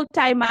 a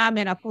full-time mom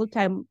and a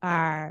full-time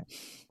Basketball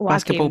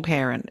working,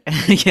 parent.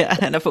 Yeah,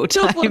 and a two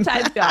full-time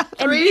full-time jobs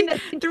and three being a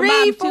single three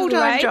mom too,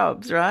 full-time right?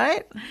 jobs,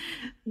 right?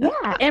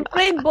 Yeah, and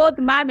playing both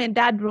mom and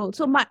dad role.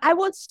 So I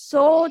was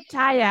so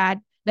tired.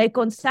 Like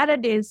on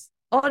Saturdays,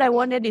 all I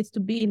wanted is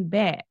to be in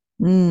bed.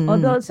 Mm,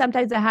 Although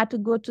sometimes I had to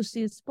go to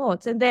see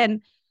sports. And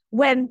then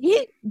when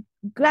he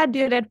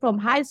graduated from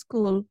high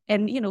school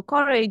and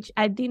college,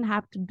 I didn't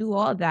have to do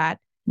all that.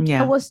 I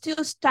yeah. was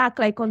still stuck.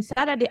 Like on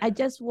Saturday, I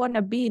just want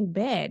to be in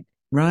bed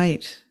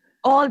Right.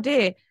 all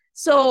day.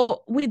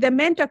 So with the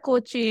mentor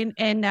coaching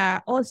and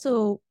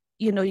also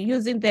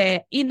using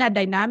the inner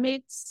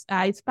dynamics,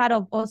 it's part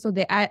of also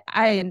the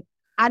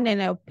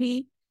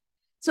NLP.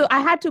 So I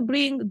had to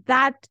bring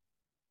that's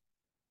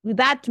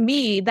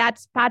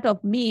part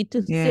of me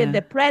to say Yeah.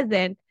 the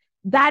present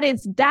that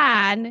is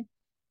done.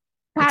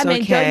 It's Come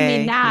and join me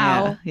okay. Yeah.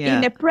 now in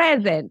Yeah. the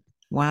present.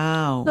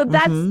 Wow. So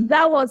Mm-hmm.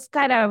 that was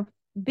kind of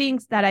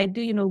things that I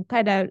do,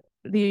 kind of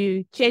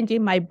the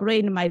changing my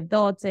brain, my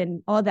thoughts,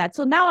 and all that.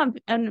 So now I'm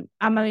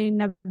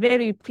in a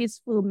very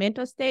peaceful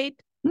mental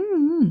state.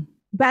 Mm-hmm.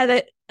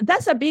 But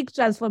that's a big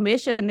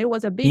transformation. It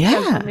was a big Yeah.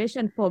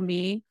 transformation for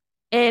me,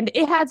 and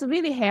it has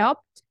really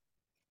helped.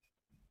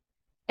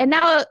 And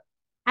now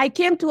I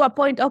came to a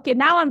point. Okay,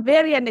 now I'm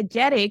very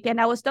energetic, and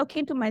I was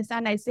talking to my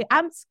son. I say,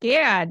 I'm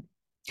scared.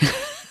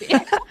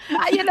 It's so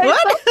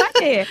What?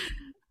 funny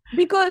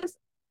because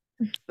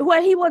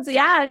when he was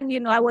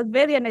young, I was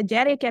very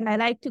energetic and I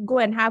like to go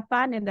and have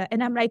fun.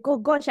 And I'm like, oh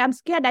gosh, I'm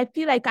scared. I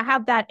feel like I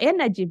have that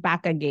energy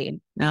back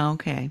again. Oh,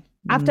 okay.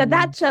 After Mm.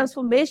 that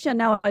transformation,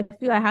 now I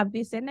feel I have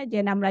this energy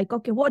and I'm like,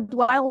 okay, what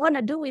do I want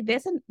to do with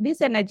this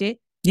energy? And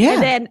Yeah.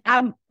 then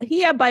I'm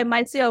here by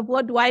myself.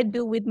 What do I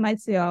do with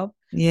myself?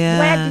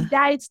 Where Yeah. did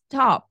I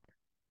stop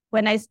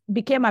when I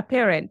became a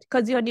parent?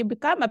 Because when you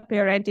become a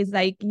parent, it's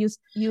like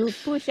you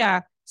push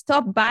a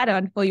stop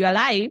button for your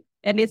life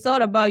and it's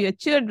all about your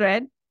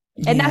children.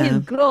 And now he's Yeah.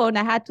 grown.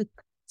 I had to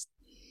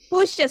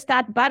push the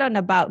start button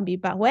about me.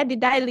 But where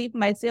did I leave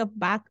myself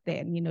back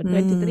then,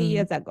 23 Mm.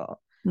 years ago?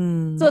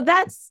 Mm. So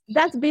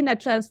that's been a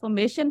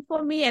transformation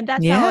for me. And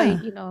that's how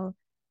Yeah.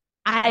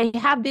 I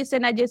have this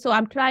energy. So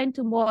I'm trying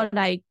to more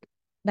like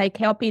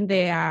helping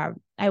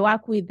I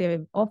work with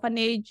the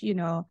orphanage,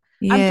 I'm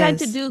trying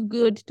to Yes. do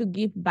good to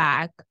give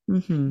back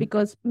Mm-hmm.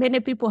 because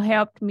many people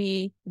helped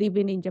me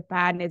living in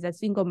Japan as a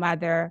single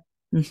mother.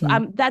 So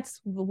Mm-hmm. that's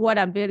what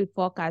I'm very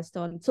focused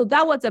on. So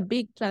that was a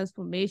big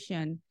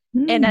transformation.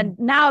 And Mm. then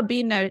now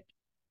being a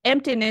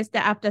emptiness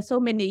that after so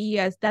many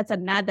years, that's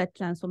another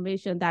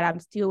transformation that I'm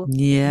still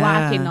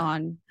working Yeah.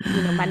 on,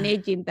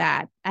 managing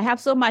that. I have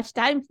so much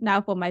time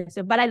now for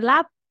myself, but I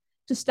love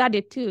to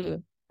study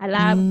too. I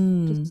love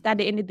to Mm.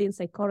 study anything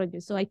psychology.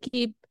 So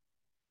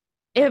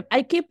if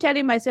I keep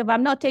telling myself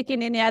I'm not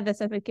taking any other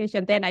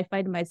certification, then I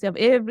find myself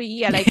every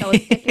year, like I was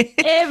taking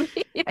every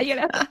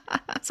year.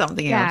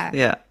 Something else. Yeah.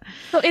 Yeah.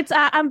 So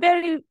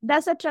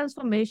that's a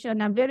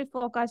transformation. I'm very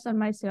focused on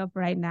myself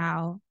right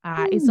now.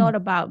 It's Mm. all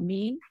about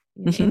me.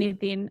 Mm-hmm.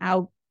 Anything,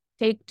 I'll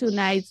take 2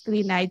 nights,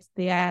 3 nights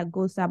there,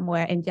 go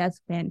somewhere and just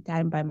spend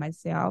time by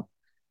myself,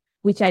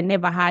 which I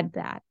never had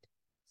that.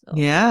 So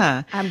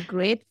Yeah. I'm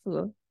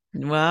grateful.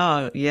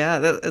 Wow.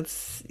 Yeah.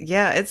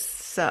 It's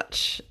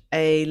such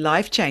a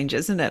life change,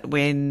 isn't it?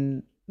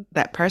 When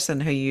that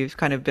person who you've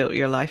kind of built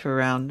your life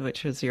around,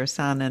 which was your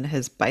son and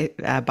his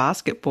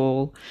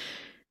basketball,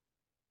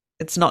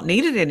 it's not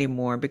needed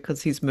anymore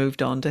because he's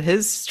moved on to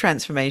his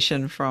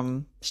transformation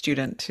from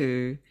student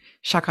to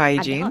Adult.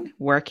 shakaijin,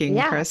 working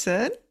Yeah.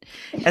 person.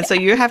 And so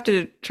you have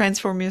to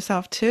transform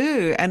yourself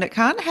too. And it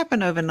can't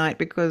happen overnight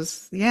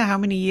because, yeah, how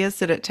many years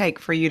did it take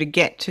for you to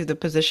get to the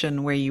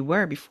position where you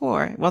were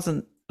before? It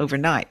wasn't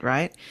overnight,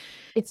 right?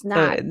 It's So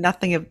not.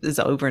 nothing is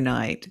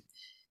overnight.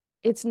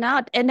 It's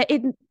not. And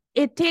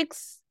it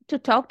takes to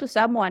talk to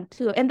someone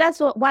too. And that's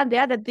the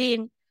other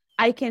thing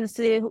I can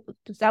say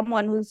to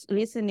someone who's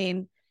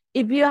listening.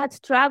 If you are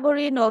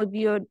struggling or if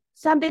you're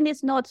something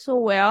is not so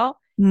well,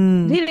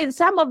 Mm, really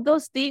some of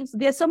those things,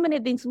 there's so many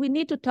things we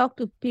need to talk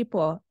to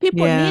people.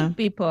 People yeah, need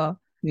people,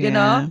 you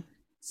know. yeah,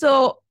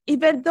 So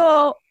even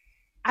though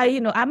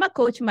I'm a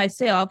coach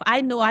myself,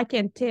 I know I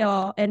can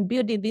tell and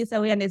building this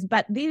awareness,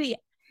 but really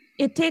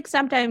it takes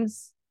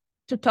sometimes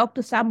to talk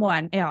to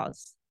someone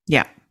else.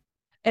 yeah,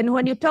 And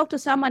when you talk to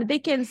someone, they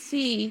can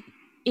see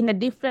in a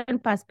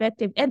different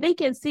perspective and they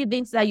can see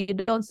things that you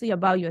don't see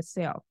about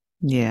yourself.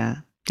 yeah,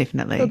 So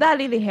definitely. that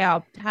really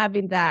helped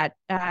having that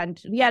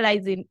and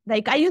realizing,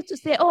 like I used to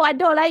say, oh, I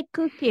don't like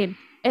cooking.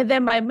 And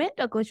then my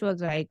mentor coach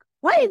was like,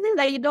 why is it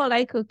that you don't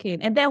like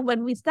cooking? And then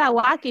when we start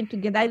working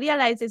together, I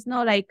realized it's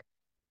not like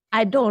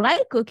I don't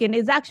like cooking.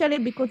 It's actually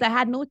because I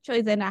had no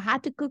choice and I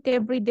had to cook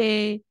every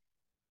day,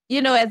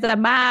 as a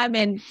mom.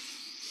 And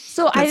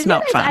so I That's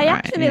not realized I fun,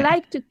 right? actually Yeah.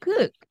 like to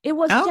cook. It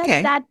was just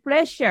Okay. that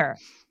pressure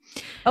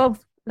of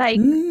like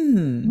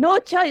Mm. no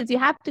choice. You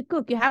have to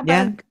cook. You have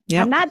Yeah.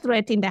 Yep. another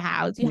threat in the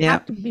house. You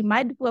have Yep. to be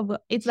mindful of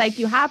it's like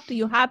you have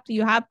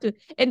to.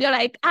 And you're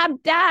like, I'm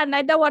done.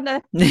 I don't want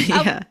to.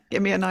 Yeah.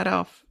 Give me a night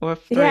off or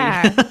three.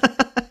 Yeah.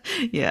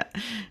 Yeah.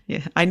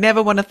 Yeah. I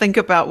never want to think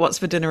about what's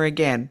for dinner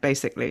again,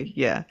 basically.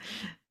 Yeah.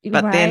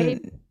 But then,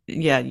 Right.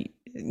 yeah.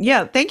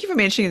 Yeah. Thank you for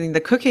mentioning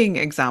the cooking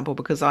example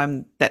because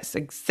that's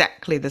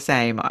exactly the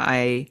same.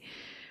 I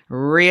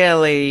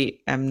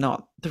really am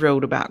not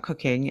thrilled about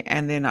cooking.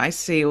 And then I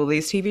see all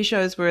these TV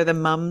shows where the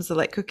mums are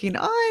like cooking,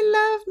 oh,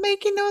 I love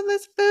making all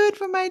this food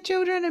for my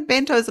children and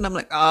bentos. And I'm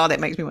like, oh, that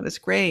makes me want to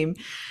scream.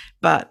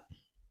 But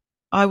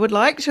I would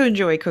like to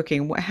enjoy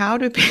cooking. How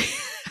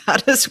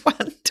does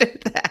one do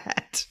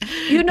that?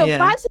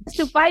 Yeah. First is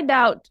to find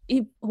out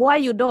why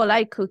you don't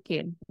like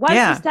cooking. Once you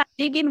Yeah. start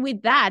digging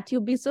with that,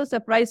 you'll be so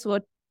surprised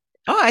Oh,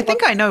 I what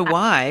think I know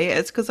why.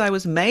 It's because I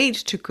was made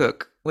to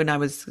cook when I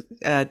was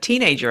a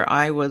teenager.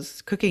 I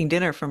was cooking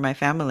dinner for my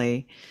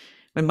family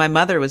when my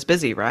mother was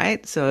busy,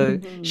 right? So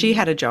she Mhm.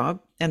 had a job.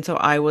 And so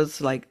I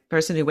was like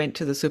person who went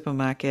to the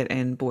supermarket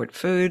and bought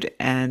food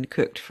and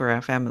cooked for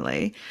our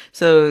family.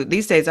 So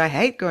these days I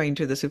hate going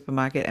to the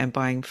supermarket and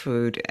buying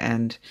food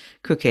and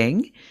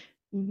cooking.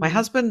 My Mhm.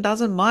 husband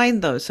doesn't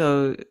mind though.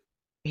 So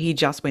he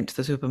just went to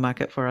the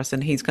supermarket for us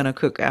and he's going to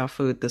cook our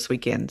food this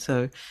weekend.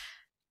 So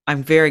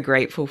I'm very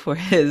grateful for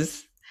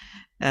his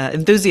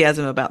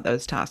enthusiasm about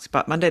those tasks.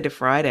 But Monday to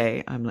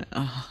Friday, I'm like,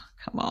 oh,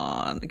 come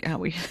on, can't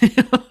we?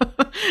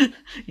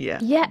 Yeah.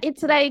 Yeah,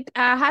 it's like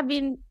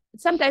having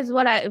sometimes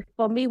what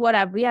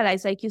I've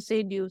realized, like you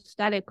said, you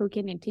started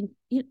cooking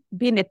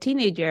being a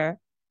teenager.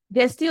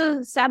 There's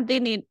still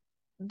something in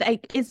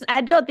like it's.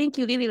 I don't think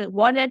you really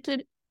wanted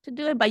to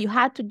do it, but you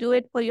had to do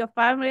it for your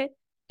family,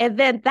 and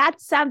then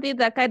that's something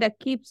that kind of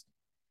keeps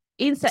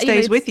inside.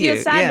 Stays It's with still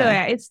you. Yeah.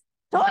 somewhere. It's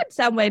stored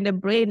somewhere in the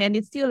brain, and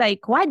it's still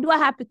like, why do I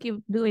have to keep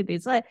doing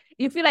this? So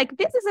you feel like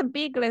this is a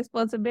big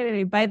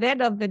responsibility. By the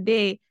end of the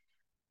day,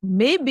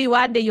 maybe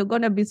one day you're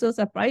gonna be so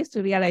surprised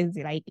to realize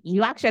like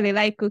you actually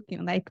like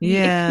cooking like me,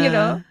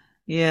 Yeah.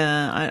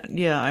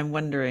 Yeah, I'm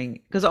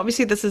wondering because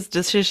obviously this is a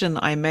decision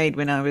I made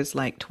when I was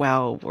like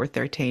 12 or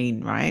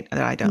 13, right?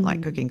 That I don't like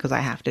Mhm. cooking because I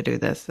have to do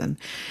this and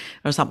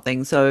or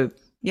something. So,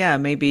 yeah,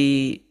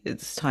 maybe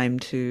it's time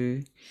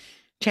to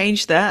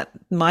change that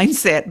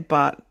mindset,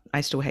 but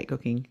I still hate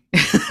cooking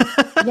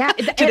Yeah,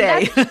 and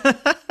today.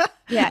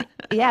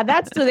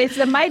 that's true. It's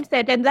the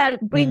mindset, and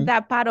that bring Mm.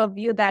 that part of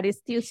you that is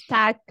still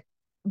stuck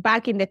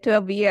back in the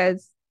 12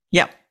 years.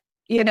 Yep.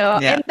 Yeah.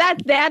 And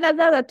that's the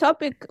another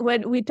topic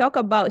when we talk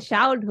about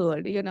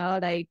childhood,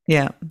 like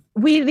Yeah.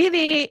 we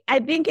really, I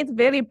think it's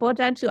very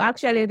important to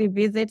actually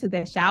revisit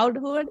the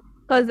childhood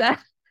because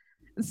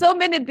so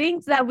many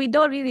things that we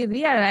don't really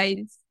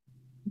realize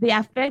they're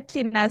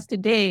affecting us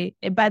today,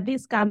 but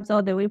this comes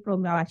all the way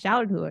from our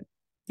childhood.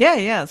 Yeah,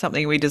 yeah.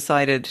 Something we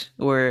decided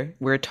or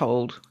we're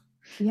told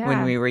when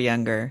Yeah. we were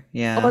younger. Or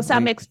Yeah.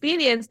 some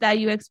experience that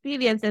you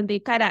experience and they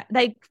kind of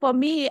like for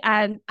me,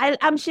 and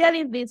I'm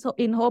sharing this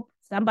in hope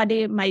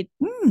somebody might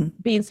Mm,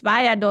 be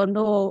inspired or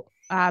know,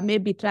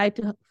 maybe try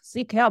to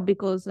seek help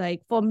because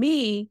like for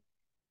me,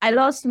 I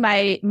lost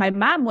my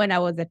mom when I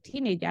was a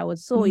teenager. I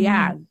was so mm,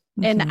 young.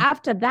 And hmm.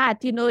 after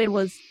that, it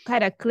was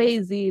kind of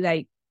crazy.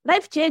 Like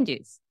life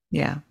changes.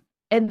 Yeah.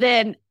 And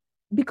then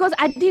because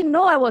I didn't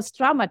know I was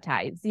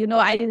traumatized,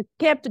 I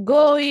kept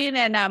going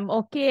and I'm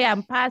okay,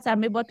 I'm past,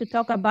 I'm able to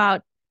talk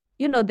about,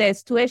 the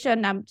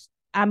situation.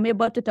 I'm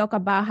able to talk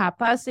about her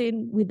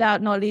passing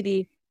without not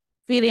really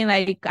feeling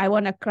like I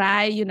want to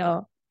cry.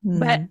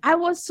 But Mm, I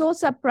was so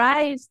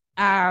surprised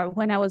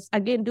when I was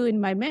again doing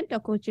my mentor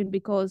coaching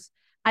because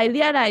I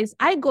realized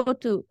I go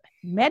to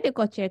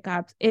medical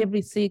checkups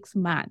every 6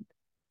 months.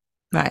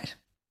 right.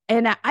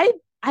 And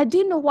I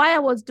didn't know why I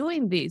was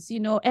doing this.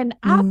 And Mm,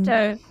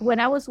 after when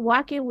I was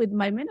working with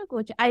my mental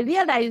coach, I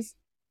realized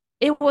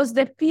it was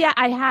the fear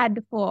I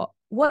had for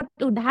what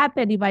would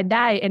happen if I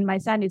die and my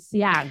son is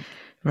young.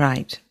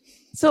 right.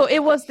 So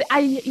it was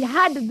I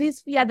had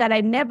this fear that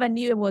I never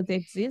knew it was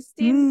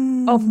existing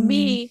of Mm,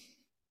 me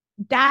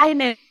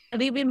dying and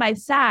leaving my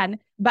son.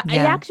 But I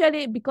yeah.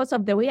 actually, because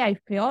of the way I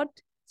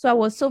felt, so I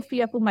was so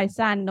fearful my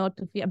son not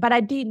to fear. But I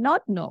did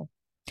not know.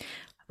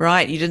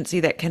 Right. You didn't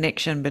see that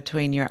connection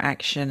between your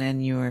action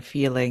and your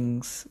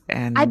feelings I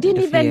and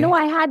didn't the even know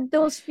fear. I had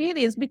those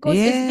feelings because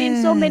it's been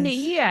so many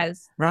Yes.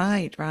 years.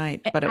 Right,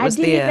 right. But it I was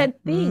didn't there. even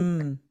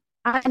think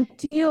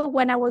until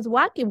when I was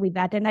working with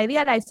that. And I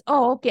realized,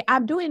 oh, okay,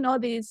 I'm doing all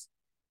this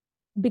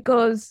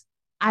because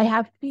I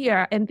have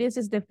fear. And this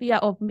is the fear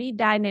of me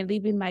dying and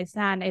leaving my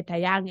son at a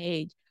young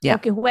age. Yeah.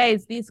 Okay, where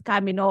is this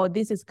coming? Oh,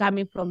 this is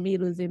coming from me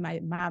losing my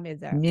mom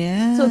as a.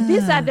 So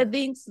these are Yeah. the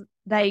things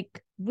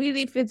like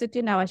really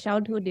visiting our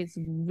childhood is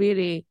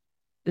really,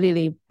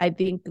 really, I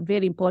think,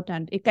 very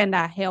important. It can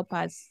help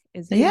us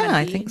as Yeah, human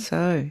I think beings.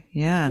 so.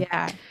 Yeah.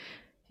 Yeah.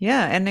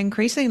 Yeah. And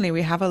increasingly,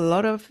 we have a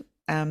lot of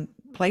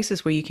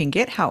places where you can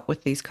get help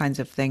with these kinds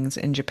of things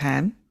in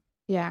Japan.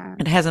 Yeah.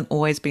 It hasn't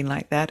always been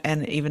like that.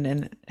 And even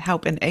in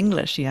help in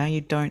English, yeah,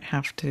 you don't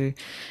have to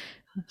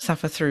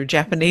suffer through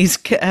Japanese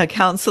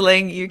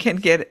counseling. You can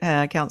get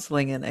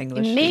counseling in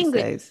English In these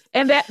English. days.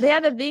 And the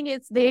other thing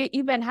is they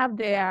even have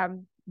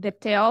the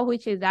tail,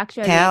 which is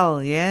actually Tell,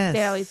 tail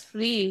yes. is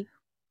free, you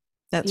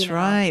That's know.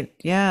 right.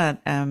 Yeah.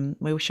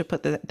 We should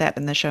put that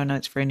in the show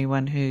notes for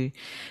anyone who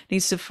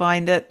needs to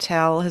find it.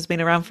 TAL has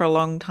been around for a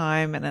long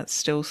time and it's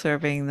still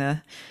serving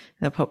the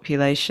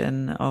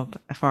population of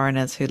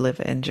foreigners who live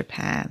in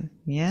Japan.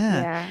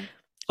 Yeah. Yeah.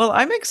 Well,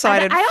 I'm And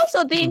excited. I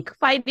also think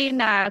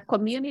finding a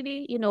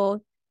community,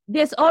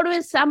 there's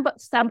always some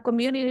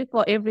community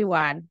for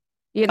everyone,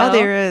 you Oh, know.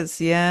 there is.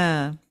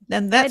 Yeah.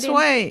 And that's Finding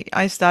why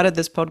I started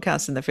this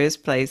podcast in the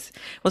first place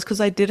was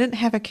because I didn't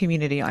have a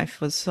community. I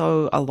was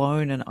so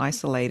alone and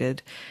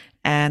isolated.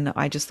 And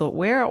I just thought,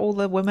 where are all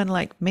the women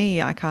like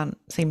me? I can't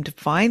seem to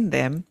find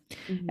them.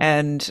 Mhm.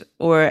 And,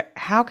 or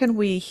how can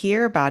we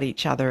hear about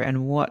each other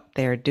and what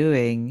they're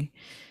doing?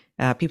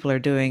 People are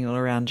doing all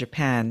around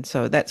Japan.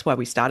 So that's why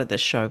we started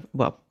this show.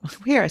 Well,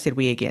 here I said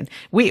we again.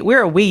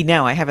 We're a we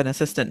now. I have an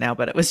assistant now,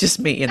 but it was just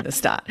me in the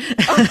start.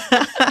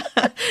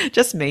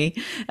 Just me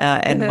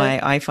and my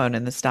iPhone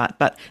in the start.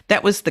 But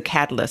that was the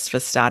catalyst for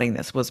starting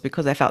this was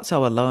because I felt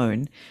so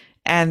alone.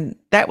 And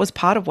that was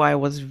part of why I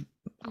was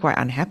quite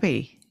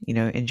unhappy,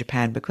 in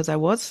Japan because I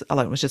was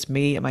alone. It was just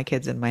me and my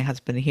kids and my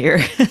husband here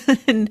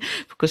in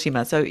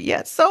Fukushima. So yeah,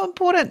 it's so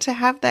important to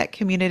have that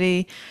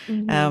community.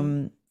 Mhm.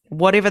 Um,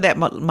 Whatever that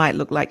might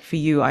look like for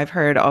you. I've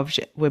heard of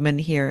women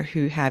here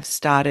who have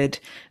started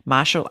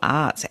martial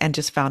arts and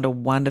just found a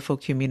wonderful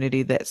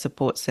community that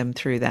supports them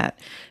through that.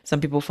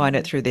 Some people find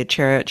it through their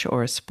church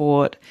or a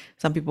sport.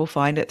 Some people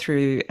find it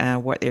through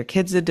what their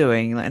kids are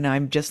doing. And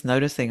I'm just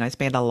noticing I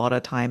spend a lot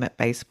of time at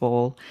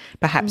baseball.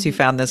 Perhaps you Mhm.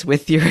 found this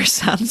with your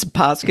son's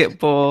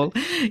basketball.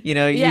 You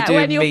Yeah, do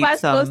when you meet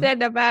first some.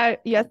 posted about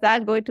your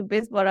son going to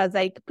baseball, I was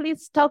like,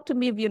 please talk to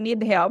me if you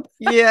need help.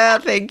 Yeah,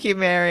 thank you,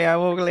 Mary. I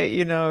will let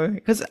you know.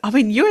 Because, I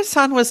mean, your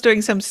son was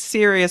doing some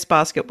serious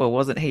basketball,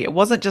 wasn't he? It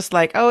wasn't just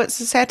like, oh, it's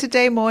a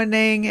Saturday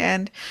morning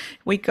and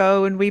we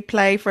go and we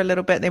play for a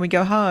little bit, then we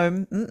go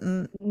home.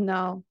 Mm-mm.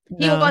 No,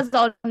 he No. was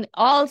on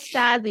all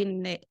stars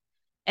in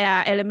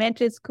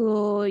elementary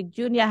school,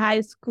 junior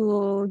high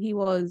school. He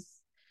was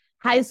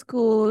high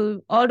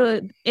school,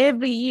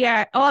 every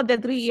year, all the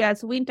 3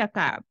 years, Winter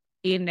Cup.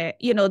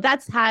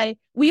 That's high.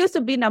 We used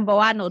to be number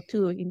 1 or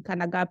 2 in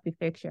Kanagawa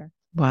Prefecture,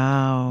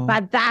 Wow.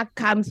 but that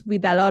comes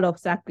with a lot of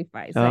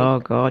sacrifice. Like, Oh,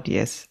 God,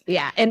 yes.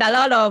 yeah, and a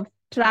lot of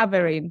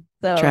traveling.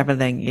 So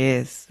Traveling,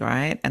 yes,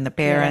 right. And the yeah,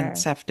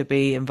 parents have to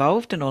be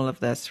involved in all of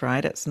this,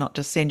 right? It's not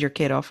just send your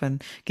kid off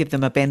and give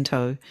them a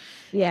bento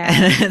yeah.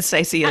 and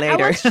say, see you I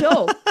later. was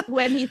shocked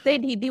when he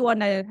said he didn't want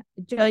to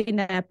join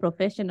a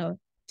professional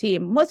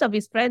team. Most of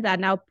his friends are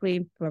now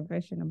playing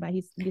professional, but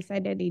he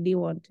decided he didn't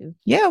want to.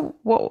 Yeah,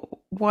 well,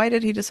 why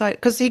did he decide?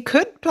 Because he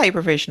could play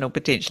professional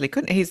potentially,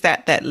 couldn't he? He's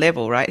that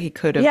level, right? He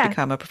could have Yeah,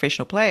 become a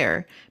professional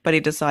player, but he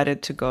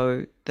decided to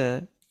go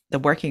the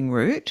working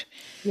route.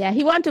 yeah.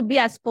 He want to be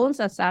a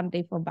sponsor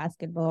someday for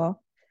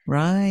basketball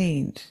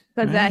Right,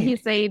 because he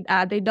right,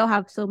 said they don't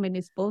have so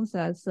many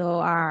sponsors.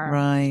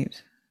 right.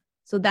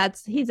 So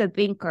that's he's a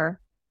thinker,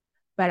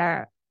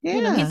 but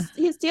Yeah,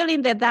 he's still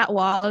in that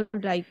world.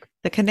 Like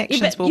the even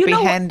connections will be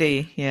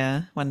handy.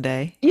 Yeah, one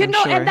day, I'm and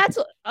sure. that's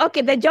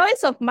okay. The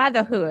joys of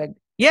motherhood.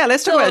 Yeah,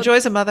 let's talk about the So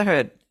joys of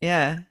motherhood.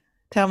 Yeah.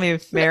 Tell me,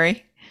 so,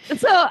 Mary.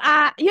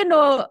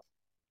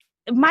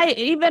 my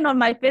even on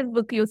my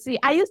Facebook, you see,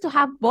 I used to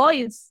have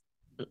boys,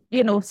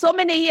 so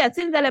many years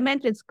since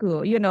elementary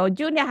school,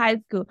 junior high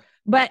school,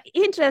 but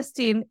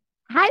interesting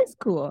high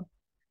school.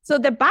 So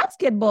the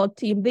basketball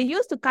team, they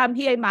used to come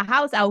here in my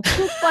house. I'll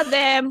cook for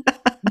them.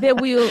 They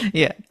will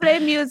Yeah. play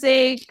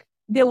music.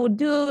 They will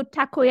do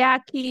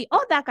takoyaki,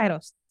 all that kind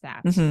of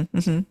stuff.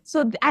 Hmm.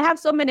 So I have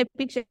so many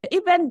pictures.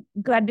 Even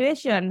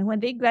graduation, when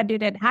they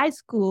graduated high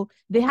school,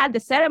 they had the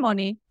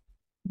ceremony.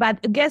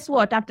 But guess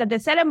what? After the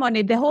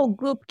ceremony, the whole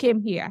group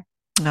came here.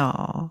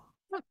 Oh.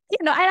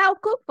 And I'll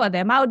cook for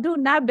them. I'll do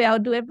nabe. I'll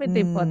do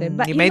everything for them.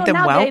 But You made them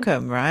now they,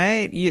 welcome,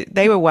 right?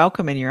 They were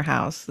welcome in your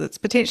house. That's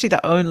potentially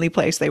the only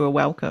place they were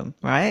welcome,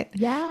 right?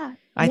 yeah,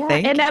 I yeah.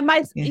 And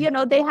think.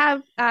 Yeah. they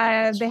have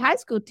the high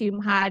school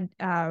team had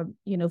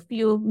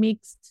few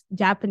mixed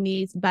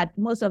Japanese, but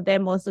most of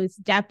them also is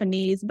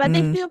Japanese. But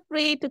they Mm. feel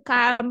free to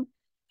come.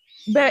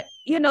 But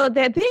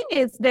the thing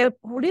is, the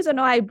reason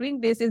why I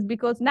bring this is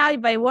because now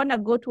if I want to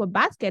go to a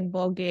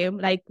basketball game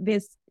like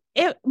this,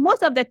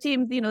 most of the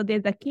teams,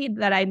 there's a kid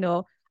that I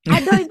know. I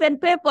don't even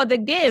pay for the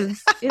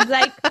games. It's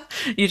like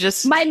You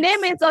just, my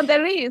name is on the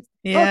list.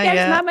 yeah, Okay,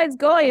 yeah, Mama is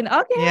going.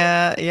 Okay.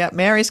 yeah, yeah.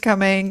 Mary's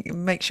coming.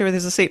 Make sure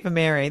there's a seat for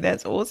Mary.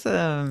 That's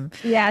awesome.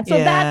 Yeah. So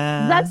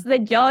that's Yeah. the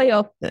joy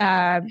of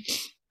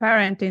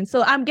parenting.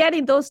 So I'm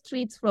getting those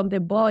treats from the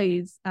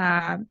boys,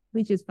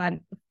 which is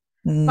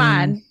Mm.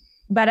 fun.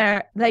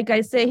 But like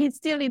I say, he's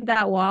still in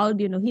that world.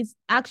 He's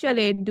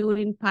actually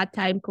doing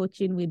part-time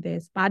coaching with the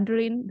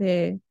Spadrin,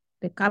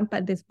 the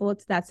company, the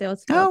sports that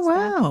sells Oh, sports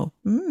stuff. wow.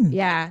 Mm.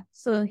 Yeah.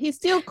 So he's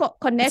still It's not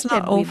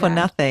connected all with for that.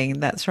 nothing.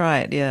 That's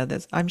right. Yeah,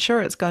 I'm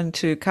sure it's going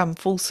to come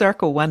full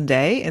circle one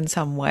day in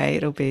some way.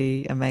 It'll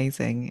be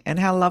amazing. And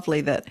how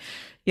lovely that,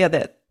 yeah,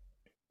 that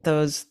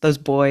those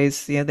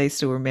boys, yeah, they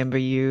still remember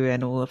you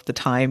and all of the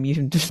time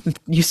you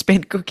you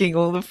spent cooking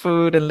all the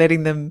food and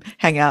letting them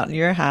hang out in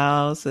your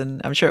house. And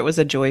I'm sure it was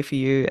a joy for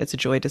you. It's a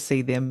joy to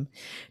see them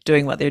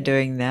doing what they're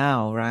doing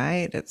now,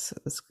 right? It's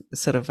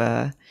sort of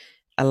a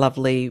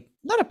lovely,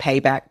 not a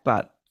payback,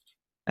 but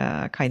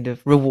kind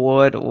of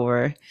reward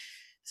or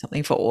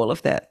something for all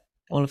of that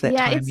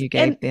Yeah, time it's you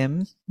gave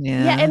them.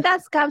 yeah, Yeah. and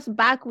that comes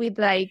back with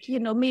like,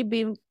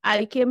 maybe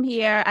I came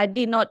here, I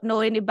did not know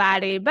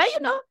anybody, but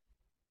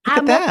Look at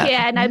I'm okay.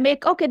 that. And I Yeah.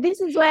 make, okay, this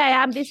is where I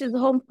am. This is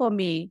home for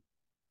me.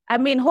 I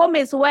mean, home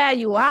is where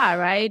you are,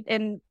 right?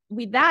 And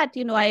with that,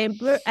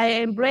 I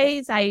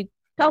embrace, I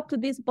talk to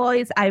these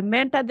boys, I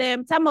mentor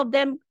them. Some of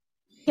them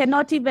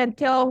cannot even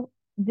tell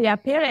their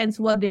parents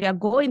what they are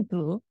going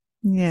through.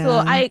 So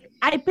Yeah.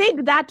 I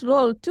pick that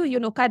role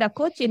too, kind of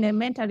coaching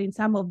and mentoring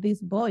some of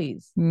these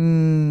boys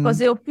because Mm.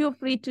 they'll feel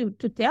free to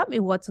tell me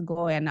what's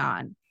going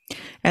on.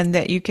 And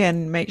that you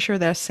can make sure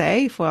they're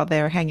safe while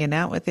they're hanging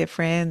out with their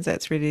friends.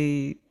 That's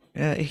really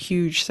a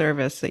huge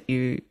service that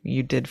you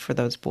did for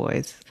those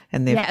boys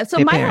and Yeah. So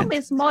their my home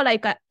parents.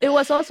 is it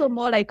was also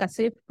more like a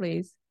safe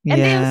place.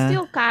 And they'll Yeah.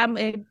 still come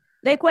and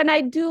like when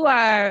I do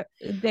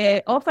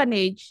the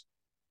orphanage,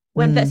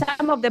 when Mm.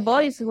 some of the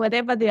boys,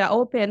 whenever they are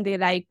open, they're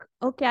like,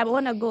 okay, I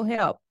want to go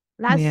help.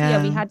 Last year,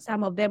 we Yeah. had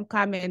some of them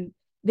come and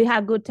they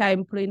had a good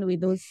time playing with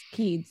those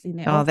kids in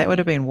the Oh, that would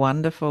have orphanage. been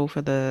wonderful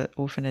for the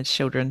orphanage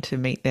children to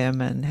meet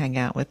them and hang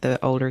out with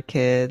the older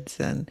kids.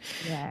 And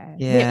Yeah.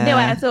 They were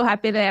yeah. so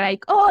happy. They're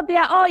like, oh, they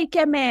are all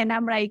Ikemen.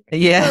 I'm like,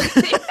 Yeah. so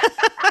see,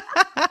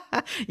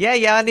 Yeah,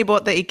 yeah, I only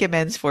bought the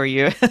ikemens for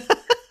you.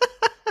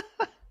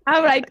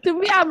 I'm like, to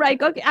me, I'm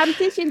like, okay, I'm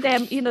teaching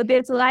them,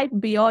 there's life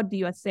beyond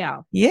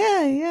yourself,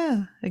 Yeah,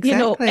 yeah, you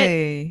know, and,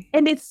 exactly.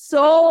 and it's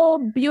so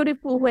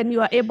beautiful when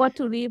you are able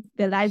to live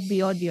the life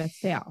beyond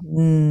yourself.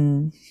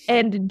 Mm.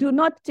 And do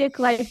not take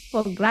life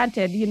for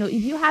granted.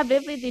 If you have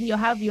everything, you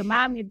have your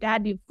mom, your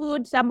dad, your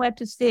food, somewhere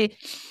to stay.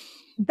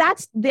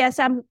 There are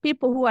some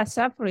people who are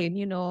suffering,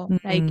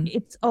 like Mm.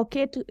 it's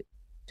okay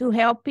to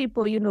help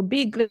people,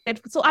 be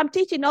grateful. So I'm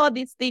teaching all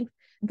these things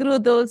through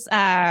those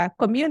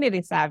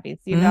community service.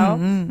 Mm,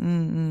 mm,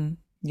 mm, mm.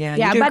 Yeah,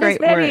 you Yeah, do but it's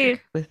great work very,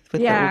 with the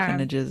yeah,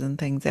 orphanages and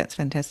things. That's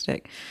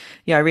fantastic.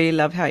 Yeah, I really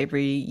love how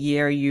every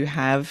year you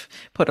have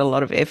put a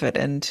lot of effort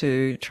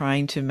into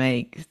trying to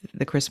make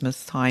the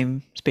Christmas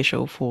time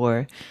special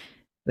for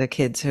the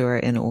kids who are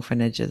in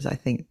orphanages. I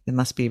think it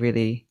must be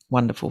really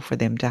wonderful for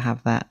them to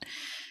have that.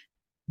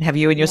 Have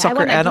you and your Yeah, I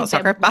want to not give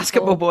soccer, them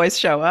basketball hope. boys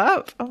show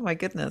up? Oh my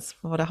goodness,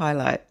 what a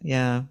highlight.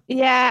 Yeah.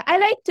 Yeah, I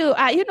like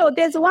to,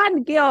 there's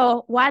one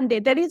girl one day.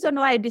 The reason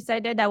why I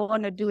decided I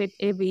want to do it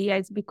every year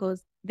is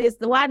because there's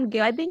the one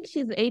girl, I think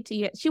she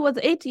was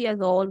 8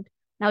 years old.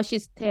 Now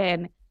she's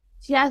 10.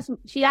 She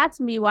asked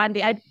me one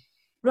day, I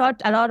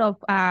brought a lot of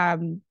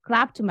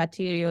craft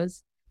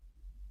materials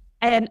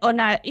and on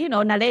a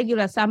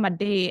regular summer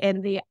day.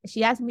 And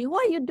she asked me,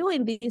 why are you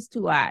doing this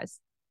to us?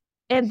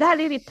 And that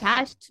really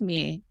touched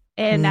me.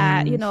 And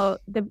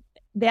Mm,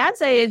 the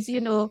answer is,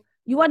 you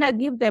want to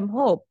give them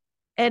hope.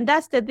 And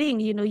that's the thing,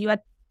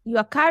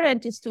 your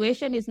current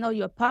situation is not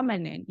your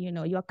permanent.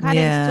 Your current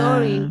yeah.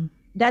 story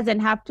doesn't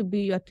have to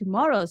be your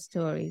tomorrow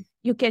story.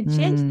 You can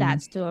change that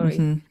Mm, story.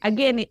 hmm.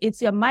 Again,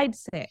 it's your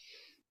mindset.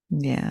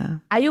 Yeah.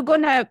 Are you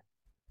gonna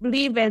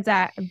live as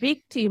a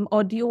victim,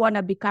 or do you want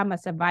to become a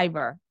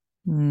survivor?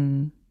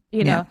 Mm,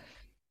 You yeah. know,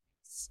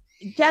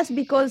 just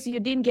because you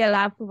didn't get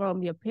love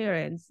from your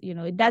parents,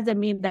 it doesn't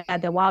mean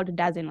that the world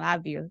doesn't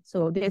love you.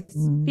 So there's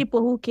Mm, people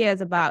who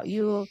cares about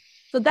you.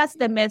 So that's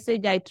the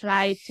message I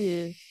try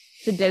to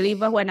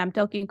deliver when I'm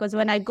talking. Because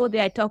when I go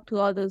there, I talk to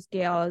all those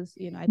girls.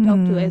 I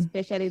talk to mm.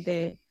 especially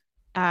the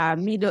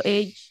middle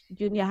age,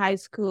 junior high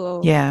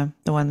school, Yeah,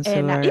 the ones who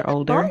and are even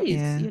older. boys.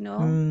 Yeah.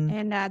 Mm,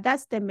 And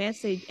that's the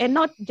message, and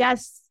not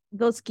just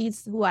those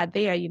kids who are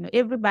there.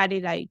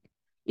 Everybody, like,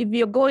 if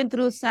you're going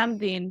through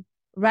something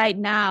right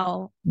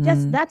now,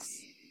 just mm,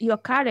 that's your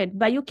current,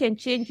 but you can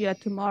change your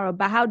tomorrow.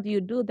 But how do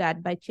you do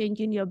that? By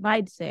changing your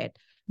mindset,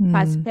 mm,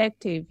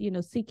 perspective,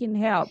 seeking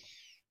help.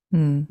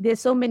 mm, There's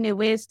so many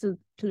ways to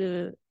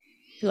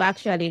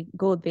actually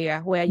go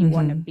there where you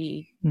want to mhm,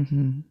 be.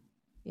 mhm.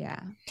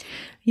 Yeah.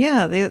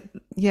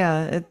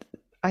 Yeah,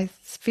 I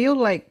feel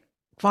like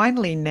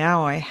finally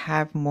now I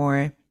have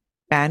more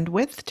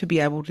bandwidth to be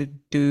able to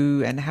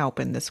do and help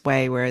in this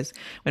way. Whereas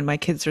when my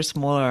kids were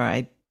smaller,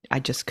 I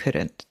just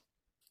couldn't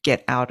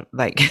get out.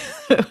 Like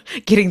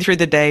getting through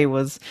the day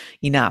was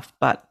enough.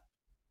 But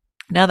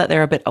now that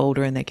they're a bit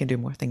older and they can do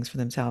more things for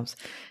themselves,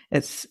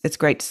 it's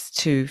great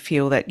to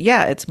feel that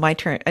yeah, it's my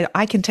turn.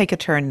 I can take a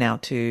turn now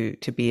to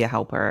be a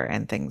helper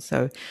and things.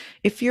 So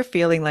if you're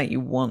feeling like you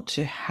want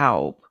to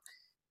help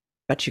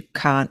but you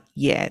can't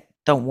yet,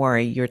 don't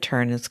worry, your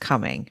turn is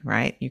coming,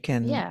 right? You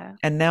can. Yeah.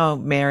 And now,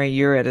 Mary,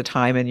 you're at a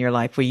time in your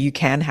life where you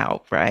can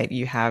help, right?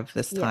 You have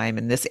this Yeah. time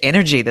and this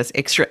energy, this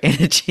extra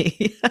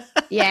energy.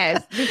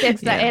 Yes, this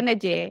extra Yeah.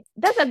 energy.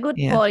 That's a good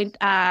Yeah. point.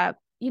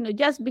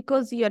 Just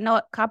because you're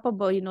not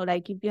capable,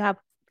 like if you have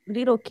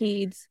little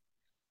kids,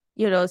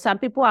 some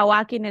people are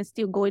working and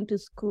still going to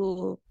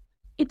school.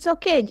 It's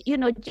okay.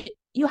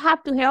 You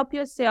have to help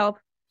yourself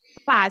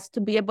first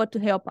to be able to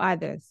help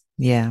others.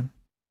 Yeah. You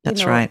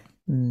That's know, right.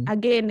 Mm.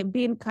 Again,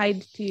 being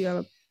kind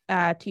to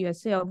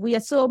yourself. We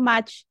are so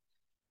much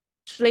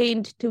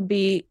trained to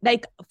be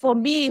like, for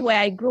me, where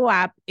I grew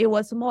up, it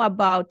was more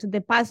about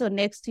the person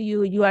next to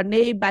you, your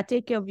neighbor,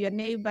 take care of your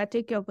neighbor,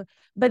 take care of.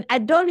 But I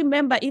don't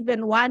remember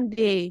even one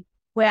day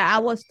where I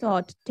was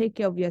taught, take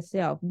care of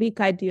yourself, be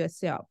kind to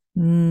yourself.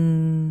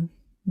 Mm.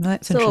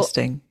 That's So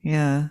interesting.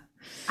 Yeah.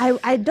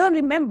 I don't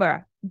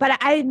remember, but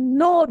I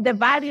know the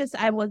values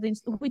I was in,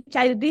 which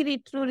I really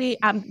truly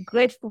am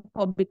grateful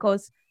for,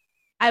 because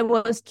I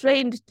was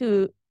trained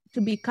to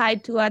be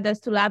kind to others,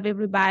 to love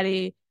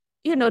everybody,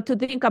 to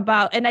think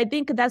about. And I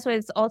think that's where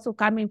it's also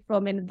coming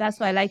from, and that's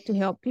why I like to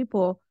help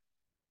people.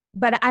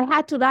 But I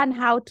had to learn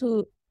how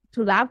to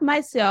love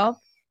myself,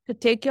 to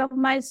take care of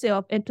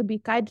myself, and to be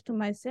kind to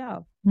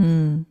myself,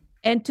 Mm.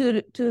 and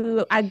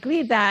to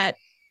agree that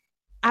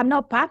I'm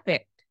not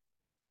perfect.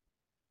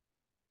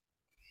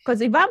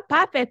 Because if I'm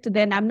perfect,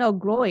 then I'm not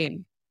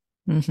growing.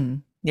 Mm-hmm.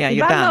 Yeah, If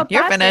you're I'm done. not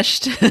You're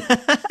perfect, finished.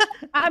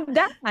 I'm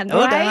done, All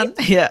right?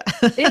 done. Yeah.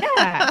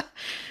 Yeah.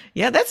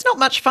 Yeah, that's not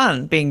much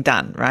fun being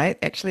done, right?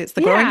 Actually, it's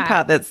the growing Yeah.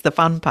 part that's the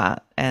fun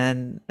part.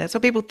 And that's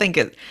what people think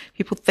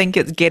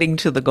it's getting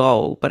to the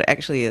goal, but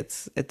actually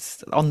it's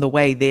on the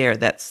way there.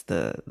 That's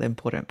the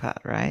important part,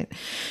 right?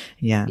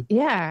 Yeah.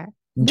 Yeah.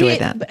 Enjoy Be,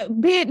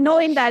 that. be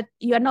knowing that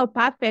you're not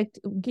perfect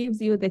gives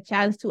you the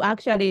chance to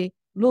actually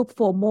look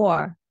for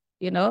more,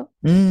 to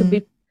Mm,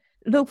 be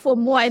look for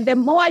more. And the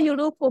more you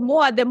look for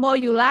more, the more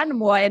you learn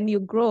more and you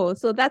grow.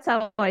 So that's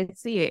how I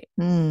see it.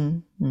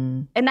 mm,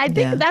 mm. And I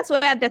think Yeah. that's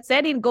where the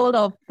setting goal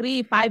of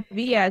 3, 5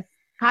 years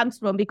comes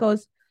from,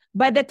 because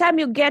by the time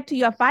you get to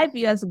your 5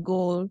 years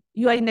goal,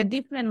 you are in a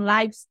different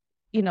life.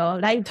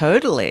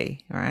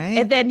 Totally, And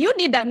right? then you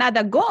need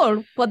another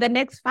goal for the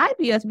next 5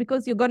 years,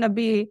 because you're going to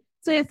be,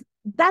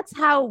 that's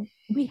how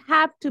we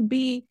have to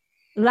be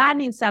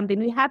learning something.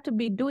 We have to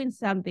be doing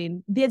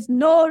something. There's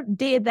no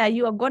day that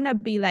you are going to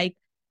be like,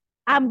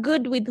 I'm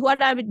good with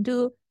what I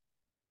do.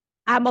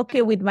 I'm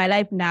okay with my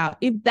life now.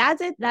 If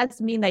that's it, that's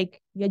mean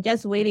like you're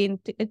just waiting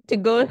to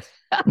go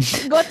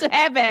to go to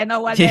heaven or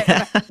Yeah.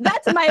 whatever.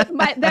 That's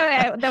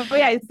the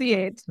way I see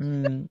it.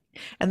 Mm.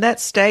 And that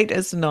state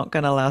is not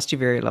going to last you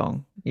very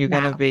long. you're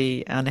going to now.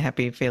 be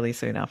unhappy fairly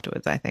soon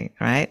afterwards, I think,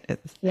 right?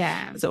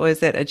 Yeah. It's always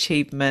that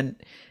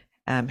achievement,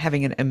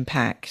 having an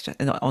impact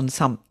on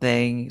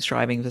something,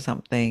 striving for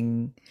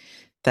something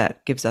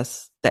that gives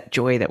us that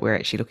joy that we're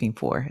actually looking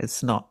for.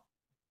 It's not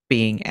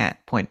being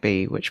at point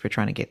B, which we're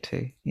trying to get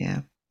to.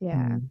 Yeah.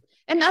 Yeah. Mm.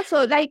 And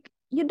also like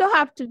you don't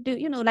have to do,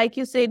 like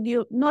you said,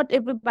 you not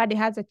everybody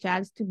has a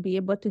chance to be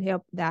able to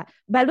help that.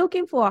 By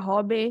looking for a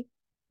hobby,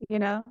 you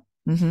know,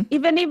 Mm-hmm.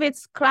 even if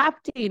it's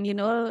crafting,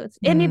 it's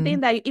anything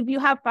Mm. that if you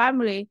have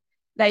family,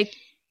 like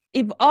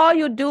if all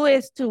you do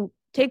is to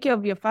take care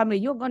of your family,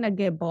 you're gonna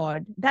get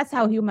bored. That's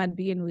how human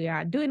being we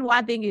are. Doing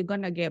one thing, you're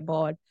gonna get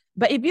bored.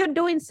 But if you're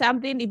doing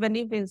something, even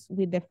if it's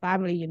with the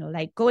family,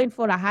 like going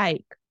for a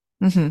hike,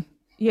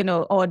 Mm-hmm.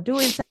 or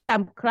doing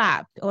some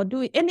craft or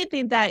doing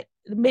anything that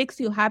makes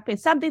you happy,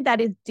 something that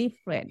is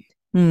different.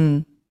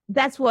 Mm.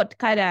 That's what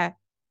kind of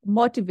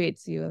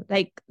motivates you.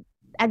 Like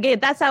again,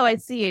 that's how I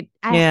see it.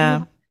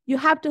 Yeah. You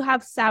have to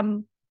have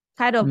some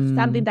kind of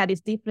something Mm. that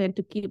is different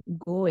to keep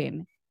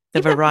going. The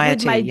Even with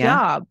variety. my Yeah.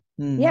 job,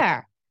 Mm.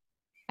 yeah,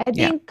 I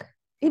Yeah. think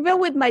even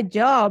with my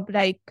job,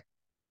 like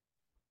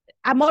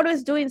I'm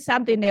always doing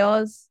something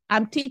else.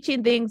 I'm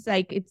teaching things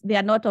like they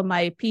are not on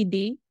my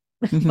PD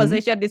Mm-hmm.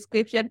 position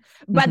description,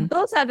 Mm-hmm. but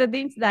those are the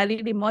things that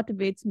really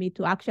motivates me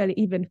to actually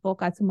even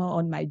focus more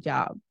on my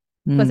job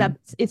because Mm.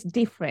 it's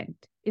different.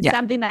 It's Yeah.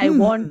 something I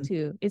want Mm.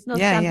 to. It's not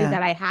Yeah. something Yeah.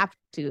 that I have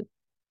to.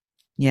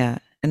 Yeah.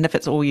 And if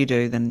it's all you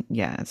do, then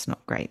yeah, it's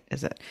not great,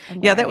 is it?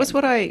 Yeah, that was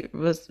Right. what I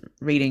was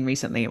reading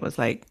recently. It was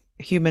like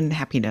human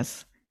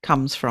happiness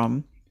comes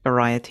from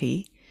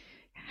variety,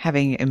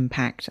 having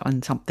impact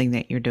on something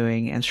that you're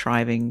doing and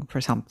striving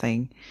for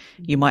something.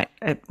 It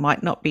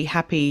might not be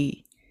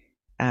happy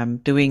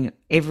doing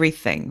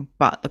everything,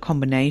 but the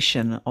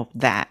combination of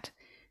that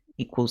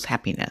equals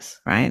happiness,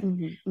 right?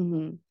 Mm-hmm,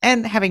 mm-hmm.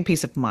 And having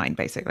peace of mind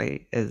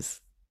basically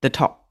is the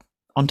top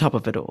on top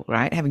of it all,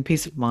 right? Having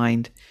peace of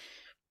mind,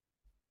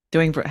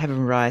 having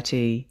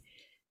variety,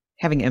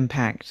 having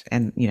impact,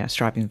 and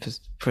striving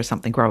for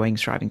something, growing,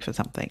 striving for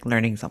something,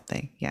 learning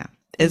something. Yeah,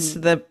 it's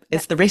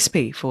Mm-hmm. the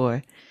recipe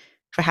for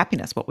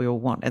happiness. What we all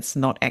want. It's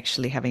not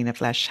actually having a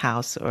flash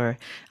house or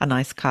a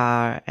nice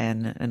car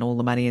and all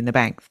the money in the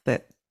bank.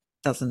 That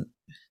doesn't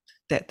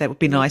that would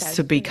be Make nice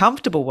to us be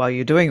comfortable while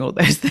you're doing all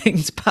those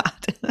things,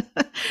 but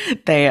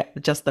they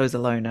just those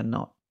alone are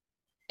not.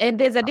 and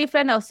there's a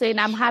difference of saying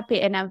I'm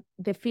happy and I'm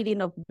the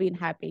feeling of being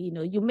happy.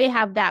 You may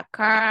have that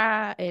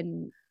car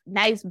and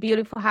nice,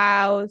 beautiful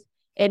house,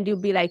 and you'll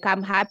be like,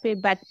 I'm happy,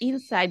 but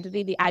inside,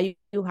 really, are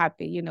you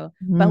happy?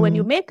 But when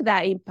you Mm. make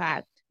that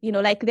impact,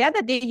 like the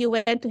other day, you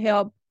went to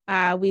help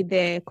with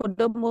the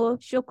Kodomo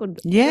Shoko,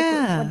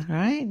 Yeah, what?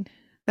 right.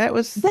 That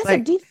was That's a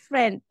like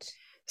different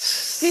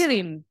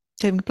feeling.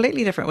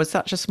 completely different. It was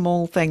such a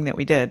small thing that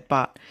we did,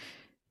 but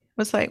it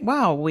was like,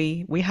 wow,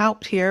 we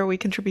helped here, we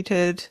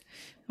contributed.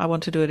 I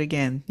want to do it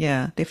again.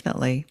 Yeah,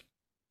 definitely.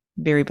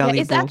 Very Yeah,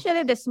 it's valuable.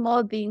 actually the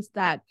small things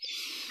that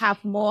have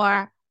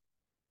more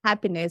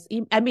happiness.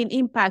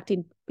 Impact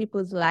in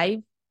people's life.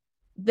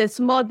 The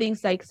small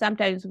things like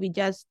sometimes we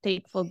just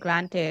take for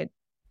granted.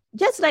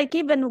 Just like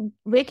even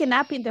waking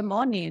up in the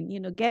morning,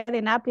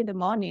 getting up in the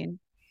morning,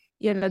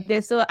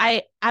 so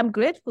I'm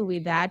grateful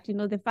with that.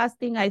 The first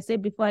thing I say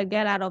before I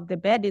get out of the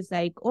bed is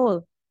like,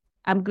 oh,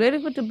 I'm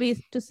grateful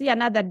to see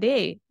another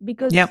day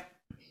because Yep.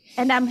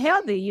 and I'm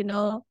healthy,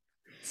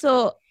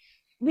 So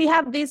we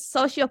have this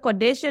social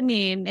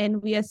conditioning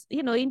and we are,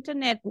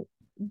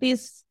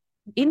 this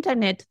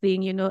internet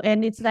thing,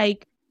 and it's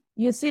like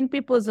you've seen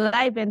people's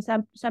life and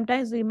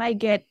sometimes we might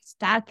get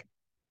stuck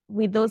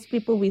with those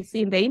people we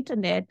see in the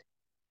internet,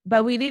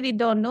 but we really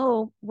don't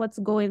know what's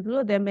going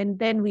through them. And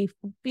then we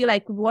feel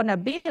like we want to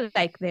be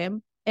like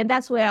them. And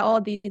that's where all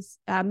these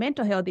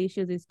mental health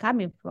issues is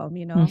coming from,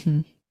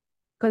 Hmm.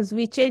 because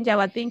we change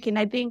our thinking.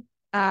 I think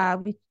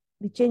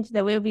we change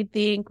the way we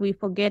think. We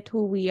forget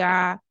who we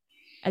are.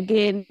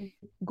 Again,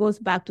 goes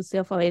back to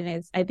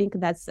self-awareness. I think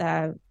that's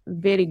a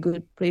very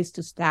good place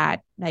to start,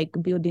 like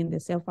building the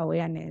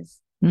self-awareness.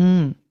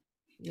 Mm.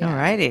 All Yeah.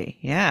 righty.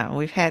 Yeah,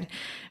 we've had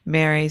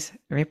Mary's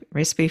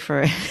recipe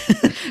for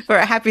for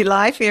a happy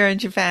life here in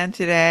Japan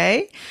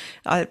today.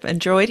 I've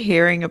enjoyed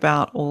hearing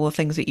about all the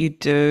things that you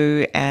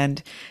do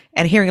and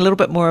hearing a little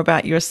bit more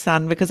about your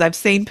son because I've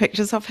seen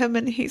pictures of him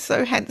and he's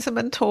so handsome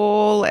and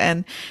tall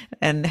and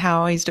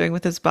how he's doing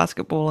with his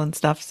basketball and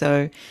stuff.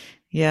 So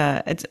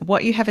yeah, it's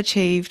what you have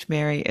achieved,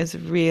 Mary, is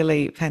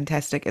really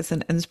fantastic. It's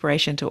an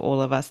inspiration to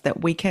all of us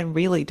that we can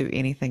really do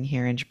anything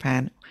here in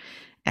Japan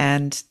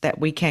and that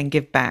we can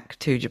give back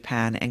to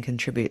Japan and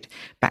contribute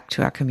back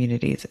to our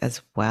communities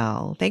as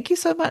well. Thank you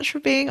so much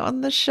for being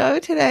on the show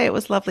today. It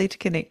was lovely to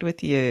connect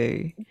with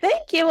you.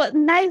 Thank you.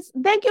 Nice.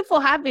 Thank you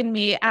for having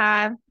me.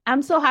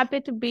 I'm so happy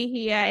to be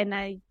here, and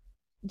I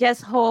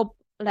just hope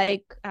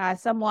like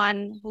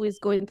someone who is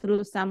going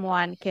through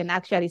someone can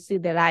actually see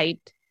the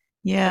light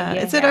and Yeah.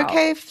 get Is it help.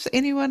 okay if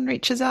anyone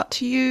reaches out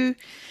to you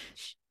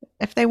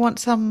if they want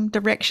some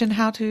direction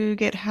how to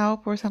get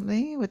help or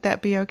something? Would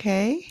that be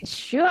okay?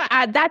 Sure,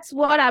 that's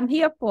what I'm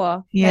here for.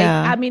 Like,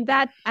 Yeah.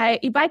 that I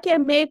if I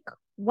can make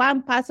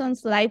one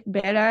person's life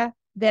better,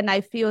 then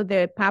I feel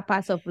the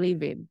purpose of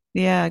living.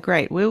 Yeah,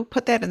 great. We'll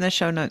put that in the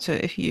show notes. So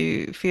if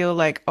you feel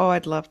like, oh,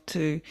 I'd love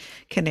to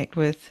connect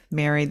with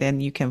Mary,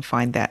 then you can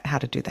find that how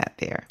to do that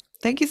there.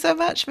 Thank you so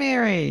much,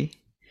 Mary.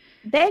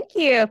 Thank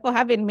you for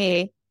having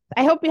me.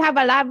 I hope you have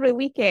a lovely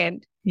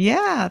weekend.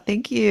 Yeah,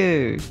 thank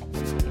you.